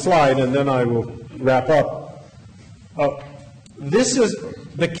have this slide, and then I will wrap up,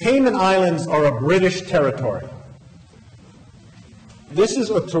 the Cayman Islands are a British territory. This is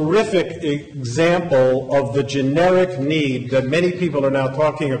a terrific example of the generic need that many people are now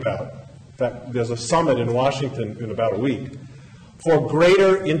talking about. In fact, there's a summit in Washington in about a week for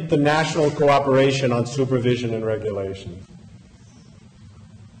greater international cooperation on supervision and regulation.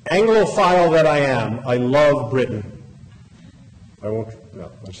 Anglophile that I am, I love Britain.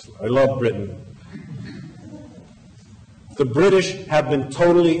 I love Britain. The British have been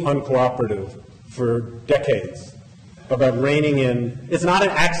totally uncooperative for decades about reining in. It's not an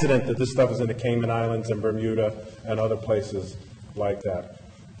accident that this stuff is in the Cayman Islands and Bermuda and other places like that.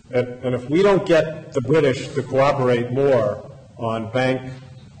 And if we don't get the British to cooperate more on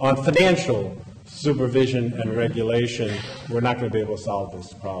financial supervision and regulation, we're not going to be able to solve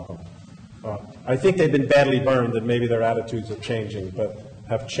this problem. I think they've been badly burned, and maybe their attitudes are changing, but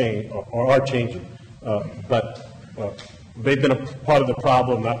have changed or are changing. But they've been a part of the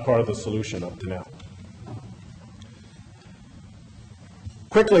problem, not part of the solution up to now.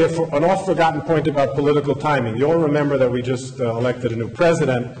 Quickly, an oft-forgotten point about political timing. You'll remember that we just elected a new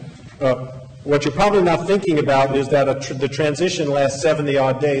president. What you're probably not thinking about is that the transition lasts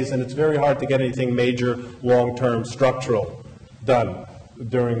 70-odd days, and it's very hard to get anything major, long-term, structural done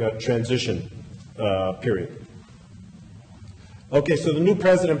during a transition period. Okay, so the new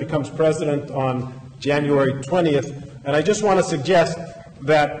president becomes president on January 20th, and I just want to suggest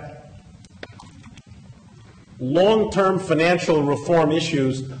that long-term financial reform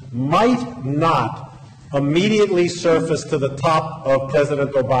issues might not immediately surface to the top of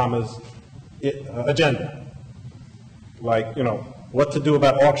President Obama's agenda, like, what to do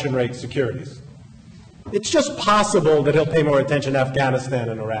about auction rate securities. It's just possible that he'll pay more attention to Afghanistan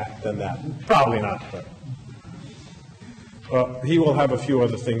and Iraq than that. Probably not, but he will have a few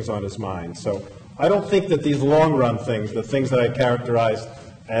other things on his mind. So I don't think that these long-run things, the things that I characterized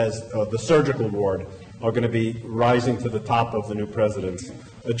as the surgical ward, are going to be rising to the top of the new president's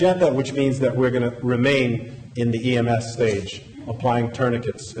agenda, which means that we're going to remain in the EMS stage, applying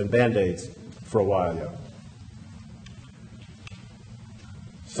tourniquets and Band-Aids for a while yet.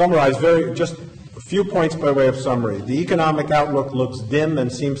 Summarize just a few points by way of summary. The economic outlook looks dim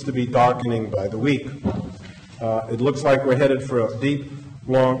and seems to be darkening by the week. It looks like we're headed for a deep,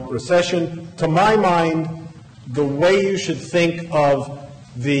 long recession. To my mind, the way you should think of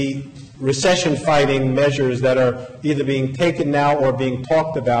the recession-fighting measures that are either being taken now or being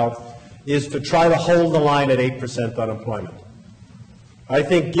talked about is to try to hold the line at 8% unemployment. I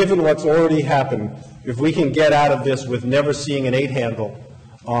think given what's already happened, if we can get out of this with never seeing an 8 handle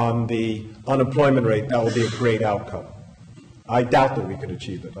on the unemployment rate, that will be a great outcome. I doubt that we could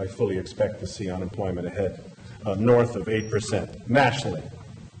achieve it. I fully expect to see unemployment ahead north of 8% nationally.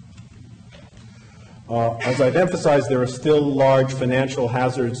 As I've emphasized, there are still large financial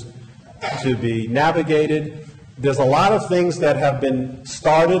hazards to be navigated. There's a lot of things that have been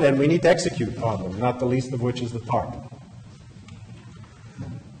started, and we need to execute on them, not the least of which is the TARP.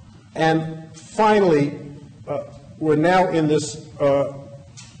 And finally, we're now in this,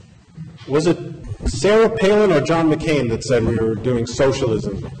 was it Sarah Palin or John McCain that said we were doing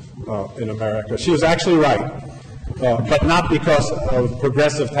socialism in America? She was actually right, but not because of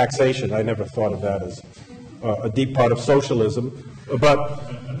progressive taxation. I never thought of that as a deep part of socialism. But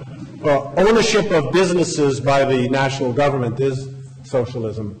ownership of businesses by the national government is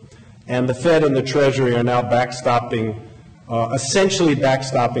socialism. and the Fed and the Treasury are now backstopping, essentially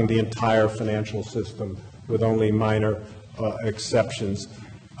backstopping the entire financial system with only minor exceptions.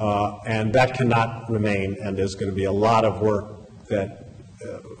 And that cannot remain, and there's going to be a lot of work that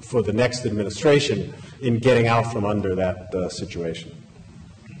for the next administration in getting out from under that situation.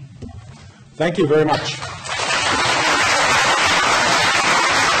 Thank you very much.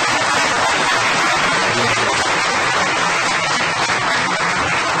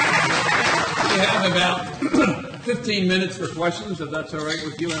 We have about 15 minutes for questions, if that's all right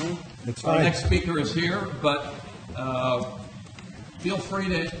with you, Alan. It's fine. The next speaker is here, but feel free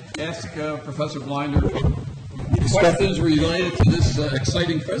to ask Professor Blinder questions related to this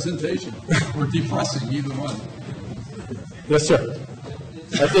exciting presentation, or depressing, either one. Yes, sir.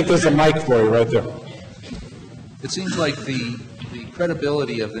 I think there's a mic for you right there. It seems like the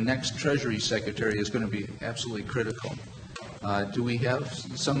credibility of the next Treasury Secretary is going to be absolutely critical. Do we have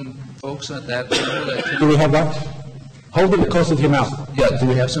some folks at that level that can... Do we have that? Hold it closer to your mouth. Yeah, do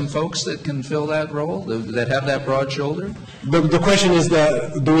we have some folks that can fill that role, that have that broad shoulder? The question is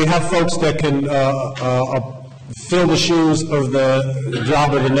that, do we have folks that can fill the shoes of the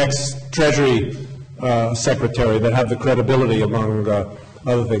job of the next Treasury Secretary, that have the credibility among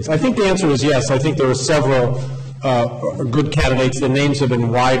other things? I think the answer is yes. I think there are several good candidates. Their names have been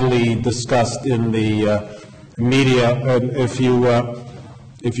widely discussed in the media. If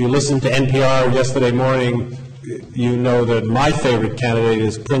you listened to NPR yesterday morning, you know that my favorite candidate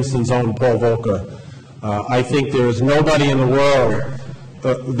is Princeton's own Paul Volcker. I think there is nobody in the world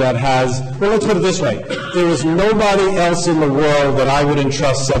that has, well, let's put it this way. There is nobody else in the world that I would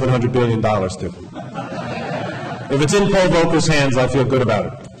entrust $700 billion to. If it's in Paul Volcker's hands, I feel good about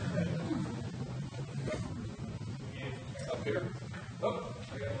it.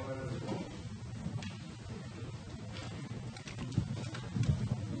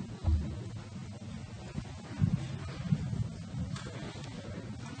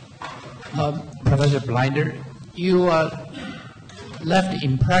 Professor Blinder, you left the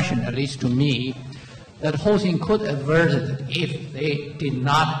impression, at least to me, that Ho Sing could avert it if they did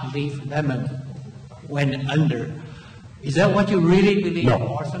not leave Lehman went under. Is that what you really believe? No.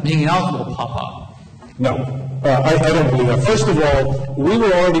 Or something else will pop up? No, I don't believe that. First of all, we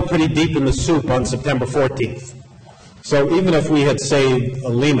were already pretty deep in the soup on September 14th. So even if we had saved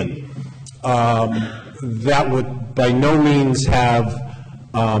Lehman, that would by no means have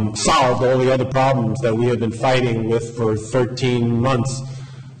solved all the other problems that we had been fighting with for 13 months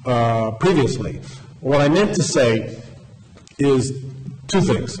previously. What I meant to say is two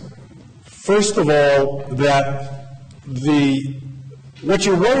things. First of all, that what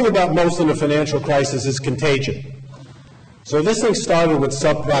you're worrying about most in a financial crisis is contagion. So this thing started with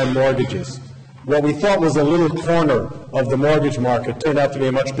subprime mortgages. What we thought was a little corner of the mortgage market turned out to be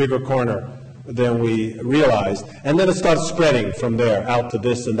a much bigger corner than we realized. And then it started spreading from there out to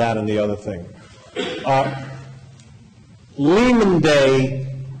this and that and the other thing. Lehman Day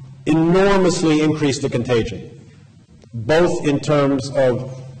enormously increased the contagion, both in terms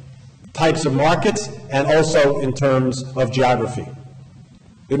of types of markets and also in terms of geography.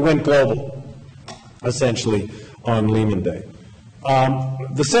 It went global, essentially, on Lehman Day.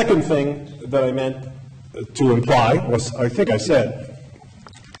 The second thing that I meant to imply was, I think I said,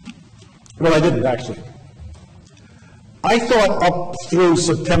 well, I didn't actually. I thought up through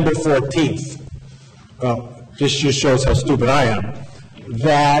September 14th, this just shows how stupid I am,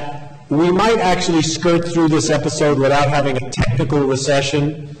 that we might actually skirt through this episode without having a technical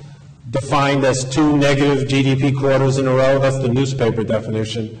recession defined as 2 negative GDP quarters in a row. That's the newspaper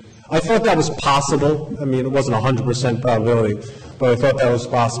definition. I thought that was possible. I mean, it wasn't 100% probability, but I thought that was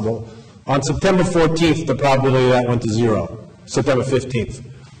possible. On September 14th, the probability of that went to 0. September 15th.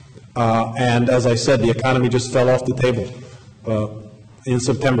 And as I said, the economy just fell off the table in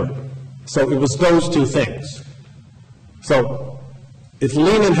September. So it was those two things. So if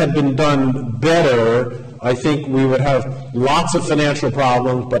Lehman had been done better, I think we would have lots of financial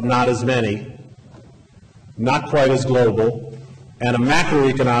problems, but not as many, not quite as global, and a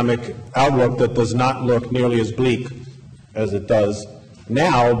macroeconomic outlook that does not look nearly as bleak as it does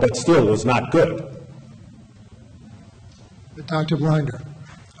now, but still was not good. Dr. Blinder,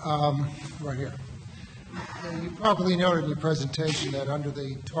 right here. You probably noted in your presentation that under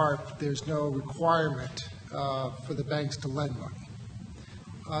the TARP, there's no requirement for the banks to lend money.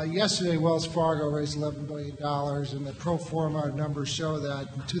 Yesterday, Wells Fargo raised $11 billion, and the pro forma numbers show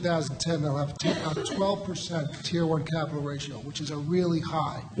that in 2010 they'll have a 12% Tier 1 capital ratio, which is a really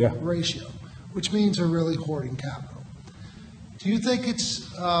high ratio, which means they're really hoarding capital. Do you think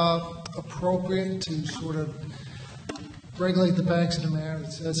it's appropriate to sort of regulate the banks in a manner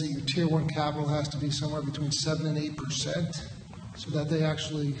that says that your Tier 1 capital has to be somewhere between 7 and 8% so that they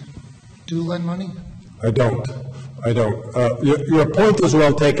actually do lend money? I don't. Your point is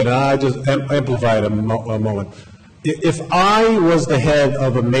well taken, and I just amplify it a moment. If I was the head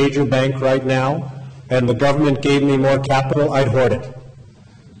of a major bank right now and the government gave me more capital, I'd hoard it.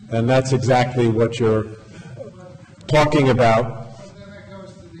 And that's exactly what you're talking about. But then that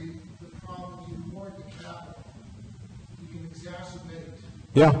goes to the problem, you hoard the capital, you can exacerbate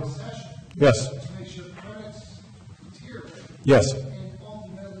Yeah. recession. Yes. Which makes your credits deteriorate. Yes. And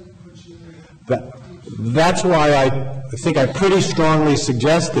ultimately puts you That's why I think I pretty strongly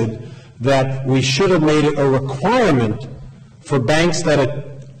suggested that we should have made it a requirement for banks that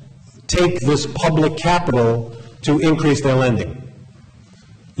take this public capital to increase their lending.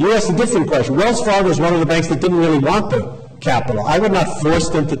 You asked a different question. Wells Fargo is one of the banks that didn't really want the capital. I would not force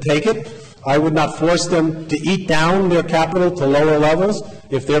them to take it. I would not force them to eat down their capital to lower levels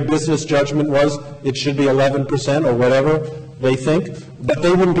if their business judgment was it should be 11% or whatever they think, but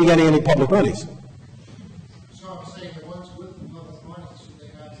they wouldn't be getting any public monies.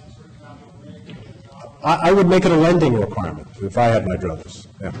 I would make it a lending requirement if I had my druthers.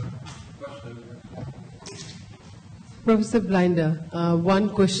 Yeah. Professor Blinder, one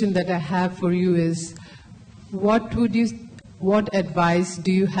question that I have for you is, what advice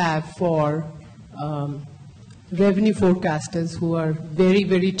do you have for revenue forecasters who are very,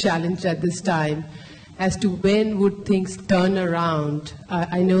 very challenged at this time as to when would things turn around?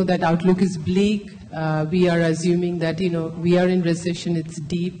 I know that outlook is bleak. We are assuming that, we are in recession, it's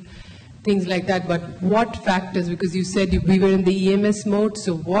deep, things like that. But what factors, because you said we were in the EMS mode,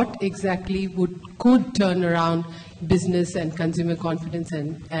 so what exactly could turn around business and consumer confidence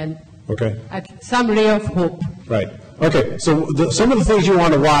and Okay. at some ray of hope? Right. Okay. So some of the things you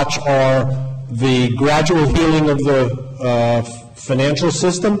want to watch are the gradual healing of the financial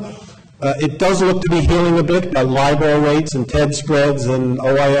system. It does look to be healing a bit. LIBOR rates and TED spreads and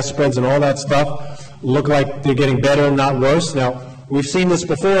OIS spreads and all that stuff look like they're getting better and not worse. Now, we've seen this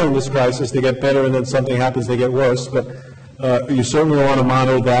before in this crisis. They get better and then something happens, they get worse. But you certainly want to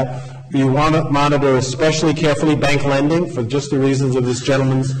monitor that. You want to monitor especially carefully bank lending for just the reasons of this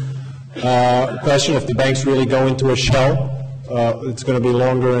gentleman's question. If the banks really go into a shell, it's going to be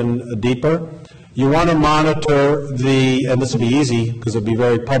longer and deeper. You want to monitor and this will be easy because it'll be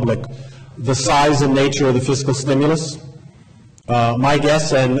very public, the size and nature of the fiscal stimulus. My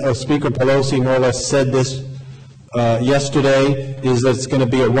guess, and Speaker Pelosi more or less said this yesterday, is that it's going to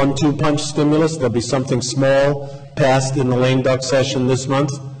be a 1-2 punch stimulus. There'll be something small passed in the lame duck session this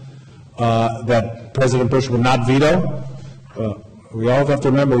month that President Bush will not veto. We all have to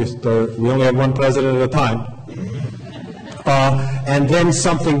remember we only have one president at a time. And then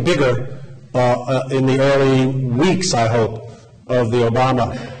something bigger in the early weeks, I hope, of the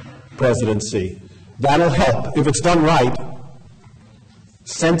Obama presidency. That'll help. If it's done right,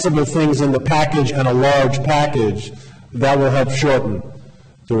 sensible things in the package and a large package, that will help shorten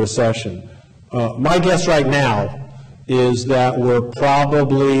the recession. My guess right now is that we're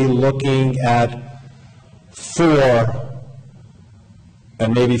probably looking at 4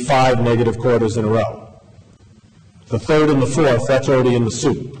 and maybe 5 negative quarters in a row. The third and the fourth, that's already in the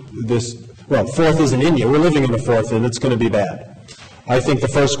soup. Fourth isn't in yet. We're living in the fourth, and it's going to be bad. I think the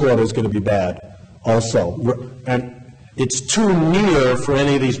first quarter is going to be bad also. And it's too near for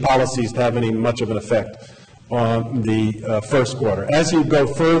any of these policies to have any much of an effect on the first quarter. As you go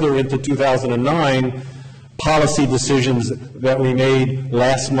further into 2009, policy decisions that we made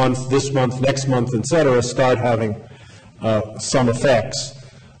last month, this month, next month, et cetera, start having some effects.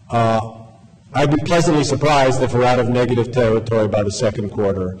 I'd be pleasantly surprised if we're out of negative territory by the second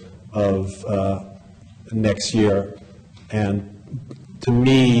quarter of next year. And to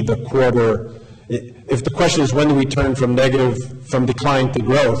me, the quarter, if the question is when do we turn from decline to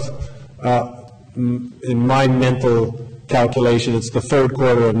growth, in my mental calculation, it's the third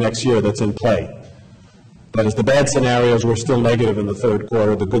quarter of next year that's in play. But as the bad scenarios, we're still negative in the third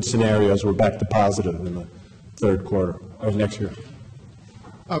quarter. The good scenarios, we're back to positive in the third quarter of next year.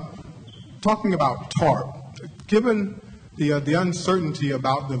 Talking about TARP, given the uncertainty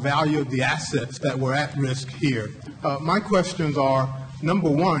about the value of the assets that were at risk here, my questions are, number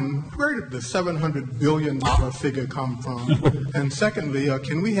one, where did the $700 billion figure come from? And secondly,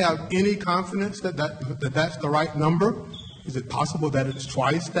 can we have any confidence that that's the right number? Is it possible that it's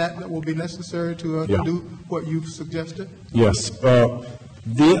twice that will be necessary to do what you've suggested? Yes.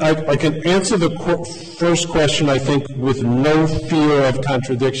 I can answer the first question, I think, with no fear of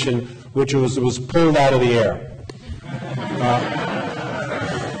contradiction, which was pulled out of the air.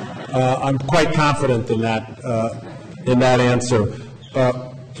 I'm quite confident in that. in that answer.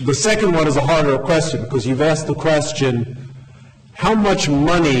 The second one is a harder question, because you've asked the question, how much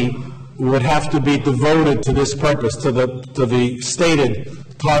money would have to be devoted to this purpose, to the stated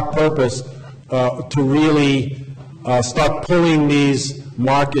TARP purpose, to really start pulling these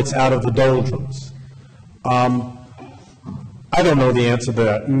markets out of the doldrums? I don't know the answer to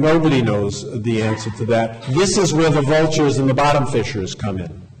that. Nobody knows the answer to that. This is where the vultures and the bottom fishers come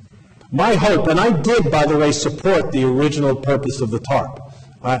in. My hope, and I did, by the way, support the original purpose of the TARP.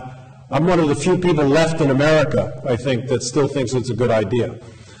 I'm one of the few people left in America, I think, that still thinks it's a good idea,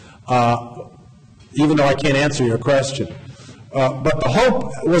 even though I can't answer your question. But the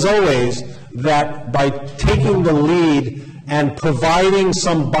hope was always that by taking the lead and providing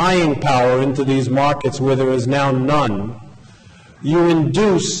some buying power into these markets where there is now none, you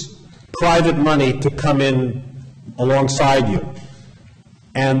induce private money to come in alongside you.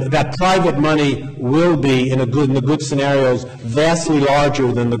 And that private money will be, in the good scenarios, vastly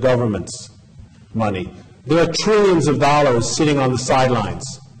larger than the government's money. There are trillions of dollars sitting on the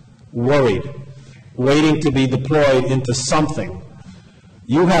sidelines, worried, waiting to be deployed into something.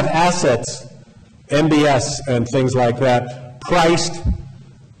 You have assets, MBS and things like that, priced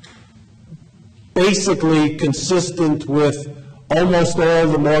basically consistent with almost all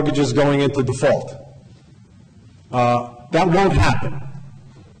the mortgages going into default. That won't happen.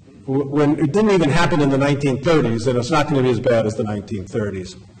 It didn't even happen in the 1930s, and it's not going to be as bad as the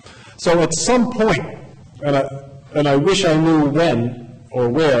 1930s. So at some point, and I wish I knew when or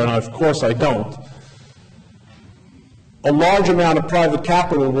where, and of course I don't, a large amount of private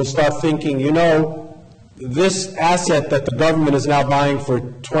capital will start thinking, you know, this asset that the government is now buying for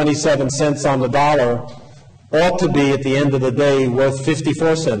 27 cents on the dollar ought to be, at the end of the day, worth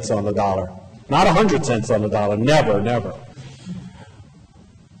 54 cents on the dollar. Not 100 cents on the dollar. Never, never.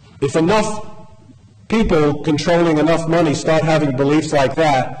 If enough people controlling enough money start having beliefs like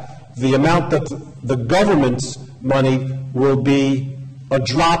that, the amount that the government's money will be a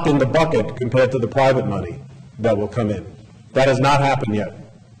drop in the bucket compared to the private money that will come in. That has not happened yet.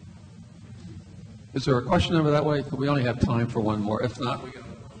 Is there a question over that way? We only have time for one more. If not, we can.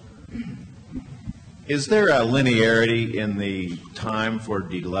 Is there a linearity in the time for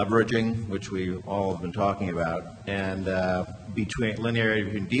deleveraging, which we all have been talking about, and linearity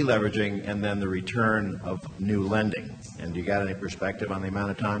between deleveraging and then the return of new lending? And do you got any perspective on the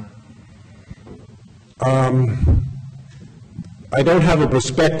amount of time? I don't have a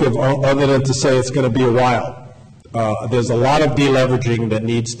perspective other than to say it's going to be a while. There's a lot of deleveraging that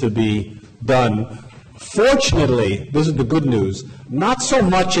needs to be done. Fortunately, this is the good news, not so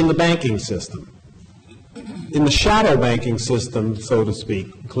much in the banking system. In the shadow banking system, so to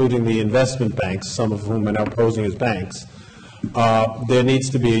speak, including the investment banks, some of whom are now posing as banks, there needs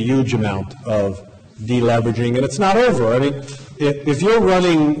to be a huge amount of deleveraging, and it's not over. I mean, if you're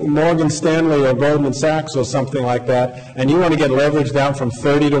running Morgan Stanley or Goldman Sachs or something like that, and you want to get leverage down from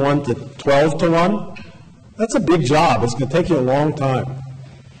 30 to 1 to 12 to 1, that's a big job. It's going to take you a long time.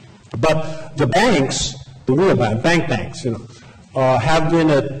 But the banks, the real banks, you know, have been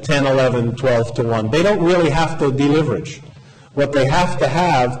at 10, 11, 12 to 1. They don't really have to deleverage. What they have to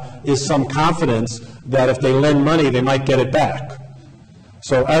have is some confidence that if they lend money, they might get it back.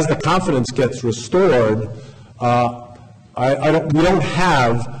 So as the confidence gets restored, we don't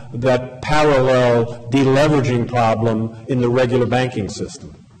have that parallel deleveraging problem in the regular banking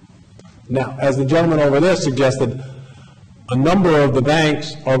system. Now, as the gentleman over there suggested, a number of the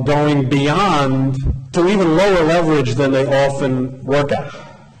banks are going beyond to even lower leverage than they often work at.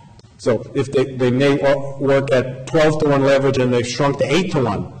 So if they may work at 12 to 1 leverage and they've shrunk to 8 to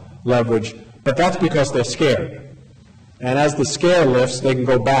 1 leverage, but that's because they're scared. And as the scare lifts, they can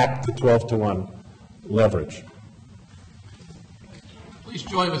go back to 12 to 1 leverage. Please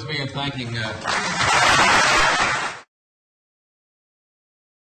join with me in thanking